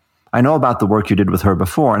call. I know about the work you did with her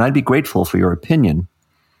before, and I'd be grateful for your opinion."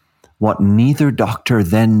 What neither doctor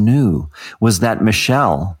then knew was that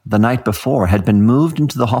Michelle, the night before, had been moved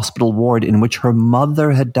into the hospital ward in which her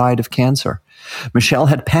mother had died of cancer. Michelle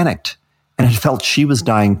had panicked and had felt she was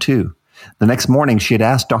dying too. The next morning, she had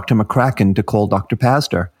asked Dr. McCracken to call Dr.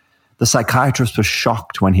 Pasder. The psychiatrist was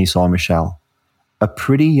shocked when he saw Michelle. A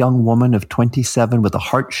pretty young woman of 27 with a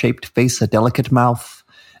heart-shaped face, a delicate mouth,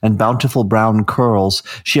 and bountiful brown curls.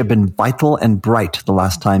 She had been vital and bright the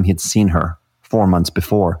last time he'd seen her, 4 months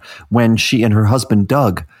before, when she and her husband,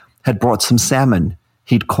 Doug, had brought some salmon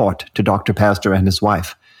he'd caught to Dr. Pasder and his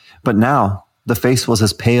wife. But now, the face was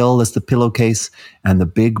as pale as the pillowcase, and the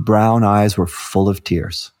big brown eyes were full of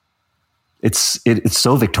tears. It's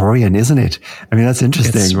so Victorian, isn't it? I mean, that's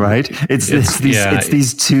interesting, right? It's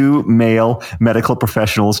these two male medical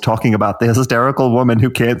professionals talking about the hysterical woman who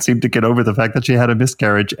can't seem to get over the fact that she had a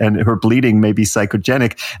miscarriage and her bleeding may be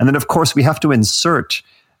psychogenic. And then, of course, we have to insert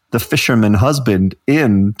the fisherman husband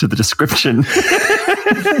into the description,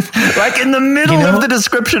 like in the middle of the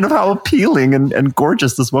description of how appealing and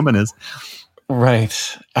gorgeous this woman is.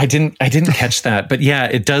 Right. I didn't catch that, but yeah,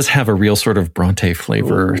 it does have a real sort of Bronte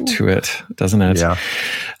flavor to it, doesn't it?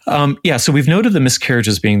 Yeah. So we've noted the miscarriage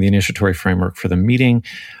as being the initiatory framework for the meeting.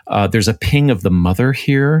 There's a ping of the mother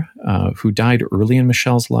here, who died early in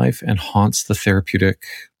Michelle's life and haunts the therapeutic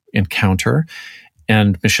encounter.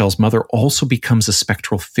 And Michelle's mother also becomes a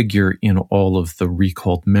spectral figure in all of the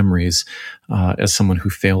recalled memories as someone who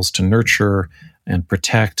fails to nurture and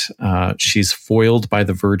protect. She's foiled by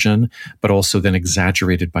the Virgin, but also then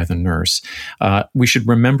exaggerated by the nurse. We should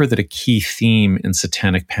remember that a key theme in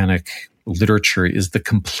Satanic Panic literature is the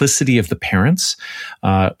complicity of the parents,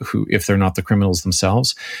 who, if they're not the criminals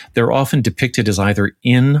themselves, they're often depicted as either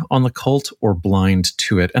in on the cult or blind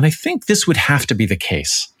to it. And I think this would have to be the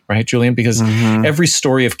case. Right, Julian? Because every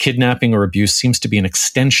story of kidnapping or abuse seems to be an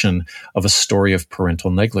extension of a story of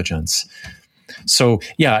parental negligence. So,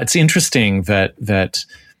 yeah, it's interesting that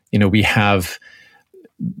we have,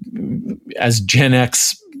 as Gen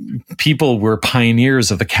X people, were pioneers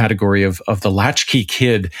of the category of the latchkey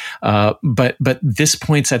kid, but this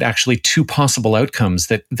points at actually two possible outcomes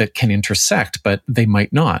that can intersect, but they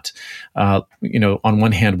might not. On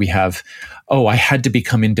one hand, we have, I had to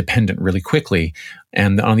become independent really quickly,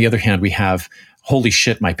 and on the other hand, we have, holy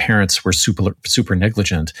shit, my parents were super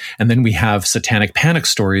negligent. And then we have Satanic Panic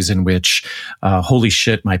stories in which, holy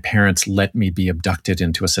shit, my parents let me be abducted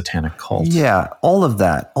into a satanic cult. Yeah, all of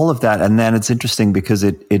that. And then it's interesting because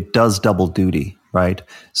it does double duty, right?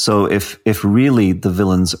 So if really the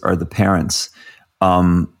villains are the parents,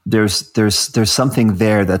 there's something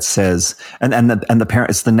there that says, and the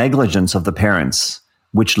parents, it's the negligence of the parents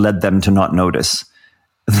which led them to not notice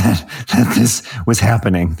that this was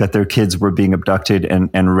happening, that their kids were being abducted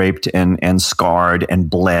and raped and scarred and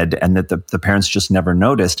bled, and that the parents just never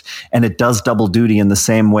noticed. And it does double duty in the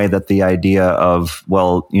same way that the idea of,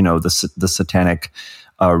 the satanic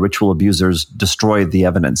ritual abusers destroy the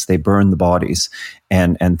evidence. They burn the bodies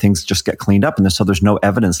and things just get cleaned up. And so there's no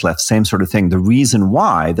evidence left. Same sort of thing. The reason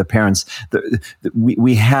why the parents,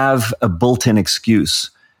 we have a built-in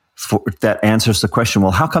excuse that answers the question,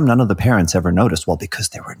 well, how come none of the parents ever noticed? Well, because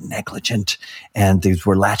they were negligent and these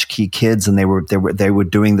were latchkey kids and they were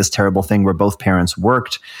doing this terrible thing where both parents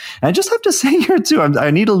worked. And I just have to say here too,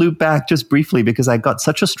 I need to loop back just briefly because I got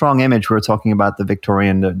such a strong image. We were talking about the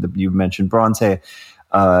Victorian, you mentioned Bronte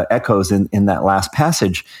echoes in that last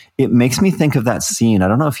passage. It makes me think of that scene. I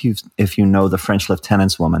don't know if you know the French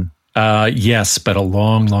Lieutenant's Woman. Yes, but a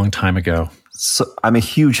long, long time ago. So I'm a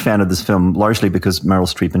huge fan of this film, largely because Meryl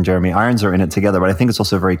Streep and Jeremy Irons are in it together, but I think it's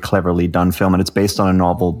also a very cleverly done film, and it's based on a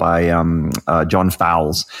novel by John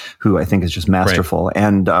Fowles, who I think is just masterful. Right.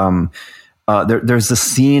 And there's a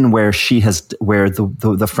scene where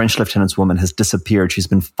the French lieutenant's woman has disappeared. She's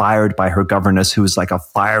been fired by her governess, who is like a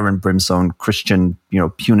fire and brimstone Christian,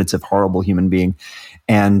 punitive, horrible human being,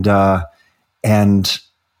 and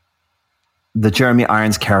the Jeremy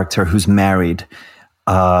Irons character, who's married,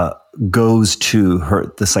 goes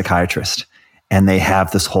to the psychiatrist, and they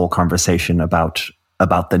have this whole conversation about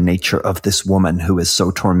the nature of this woman who is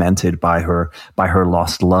so tormented by her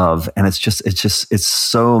lost love. And it's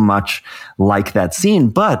so much like that scene.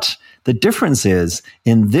 But the difference is,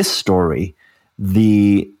 in this story,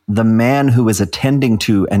 the man who is attending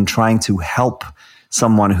to and trying to help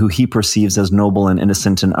someone who he perceives as noble and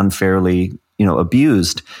innocent and unfairly,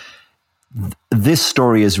 abused, this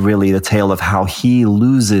story is really the tale of how he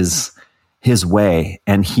loses his way,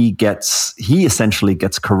 and he essentially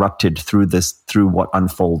gets corrupted through what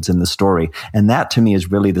unfolds in the story. And that, to me, is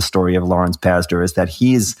really the story of Lawrence Pasder, is that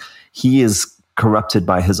he is corrupted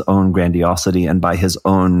by his own grandiosity and by his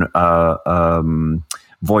own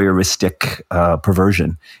voyeuristic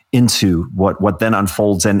perversion into what then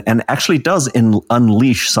unfolds and actually does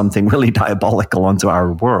unleash something really diabolical onto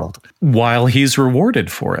our world, while he's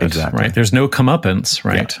rewarded for it. Exactly. Right? There's no comeuppance,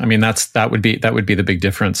 right? Yeah. I mean, that would be the big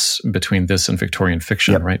difference between this and Victorian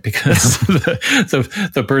fiction, Yep. right? Because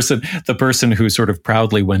the person who sort of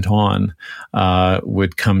proudly went on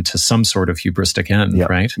would come to some sort of hubristic end, Yep.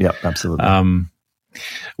 right? Yep, absolutely.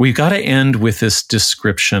 We've got to end with this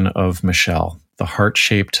description of Michelle, the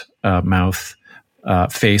heart-shaped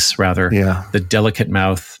face, the delicate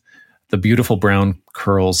mouth, the beautiful brown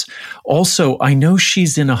curls. Also, I know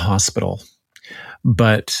she's in a hospital,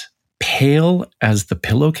 but pale as the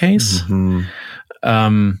pillowcase.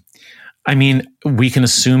 Mm-hmm. I mean, we can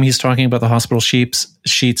assume he's talking about the hospital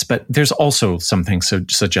sheets, but there's also something so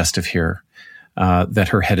suggestive here, that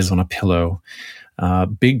her head is on a pillow,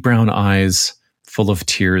 big brown eyes, full of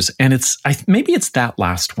tears. And maybe it's that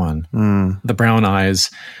last one, the brown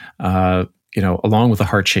eyes, along with the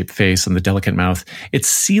heart-shaped face and the delicate mouth. It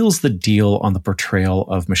seals the deal on the portrayal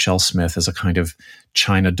of Michelle Smith as a kind of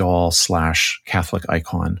China doll / Catholic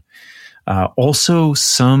icon. Also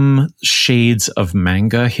some shades of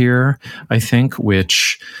manga here, I think,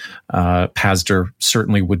 which Pasder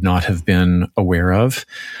certainly would not have been aware of.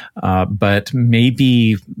 But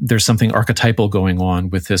maybe there's something archetypal going on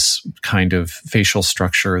with this kind of facial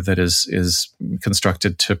structure that is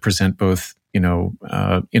constructed to present both,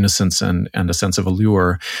 innocence and a sense of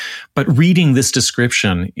allure. But reading this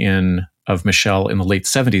description of Michelle in the late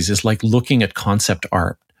 70s is like looking at concept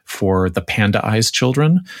art for the Panda Eyes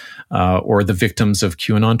children, or the victims of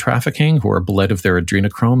QAnon trafficking who are bled of their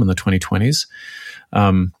adrenochrome in the 2020s.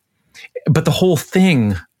 But the whole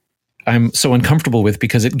thing I'm so uncomfortable with,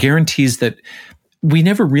 because it guarantees that we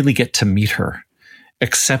never really get to meet her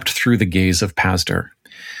except through the gaze of Pasder.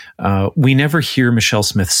 We never hear Michelle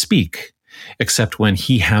Smith speak except when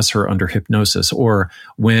he has her under hypnosis, or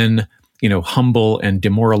when, humble and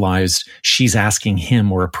demoralized, she's asking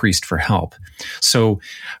him or a priest for help. So,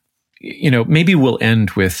 maybe we'll end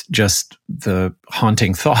with just the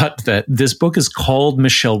haunting thought that this book is called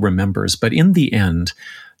Michelle Remembers, but in the end,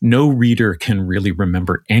 no reader can really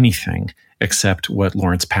remember anything except what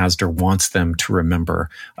Lawrence Pasder wants them to remember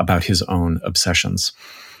about his own obsessions.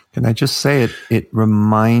 Can I just say it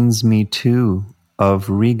reminds me too of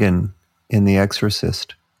Regan in The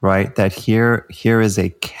Exorcist, right? That here is a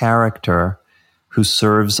character who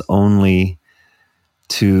serves only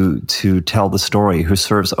to tell the story, who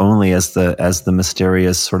serves only as the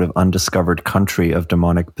mysterious sort of undiscovered country of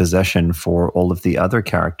demonic possession for all of the other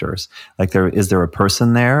characters. Like, is there a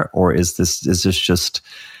person there, or is this just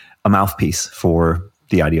a mouthpiece for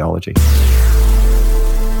the ideology?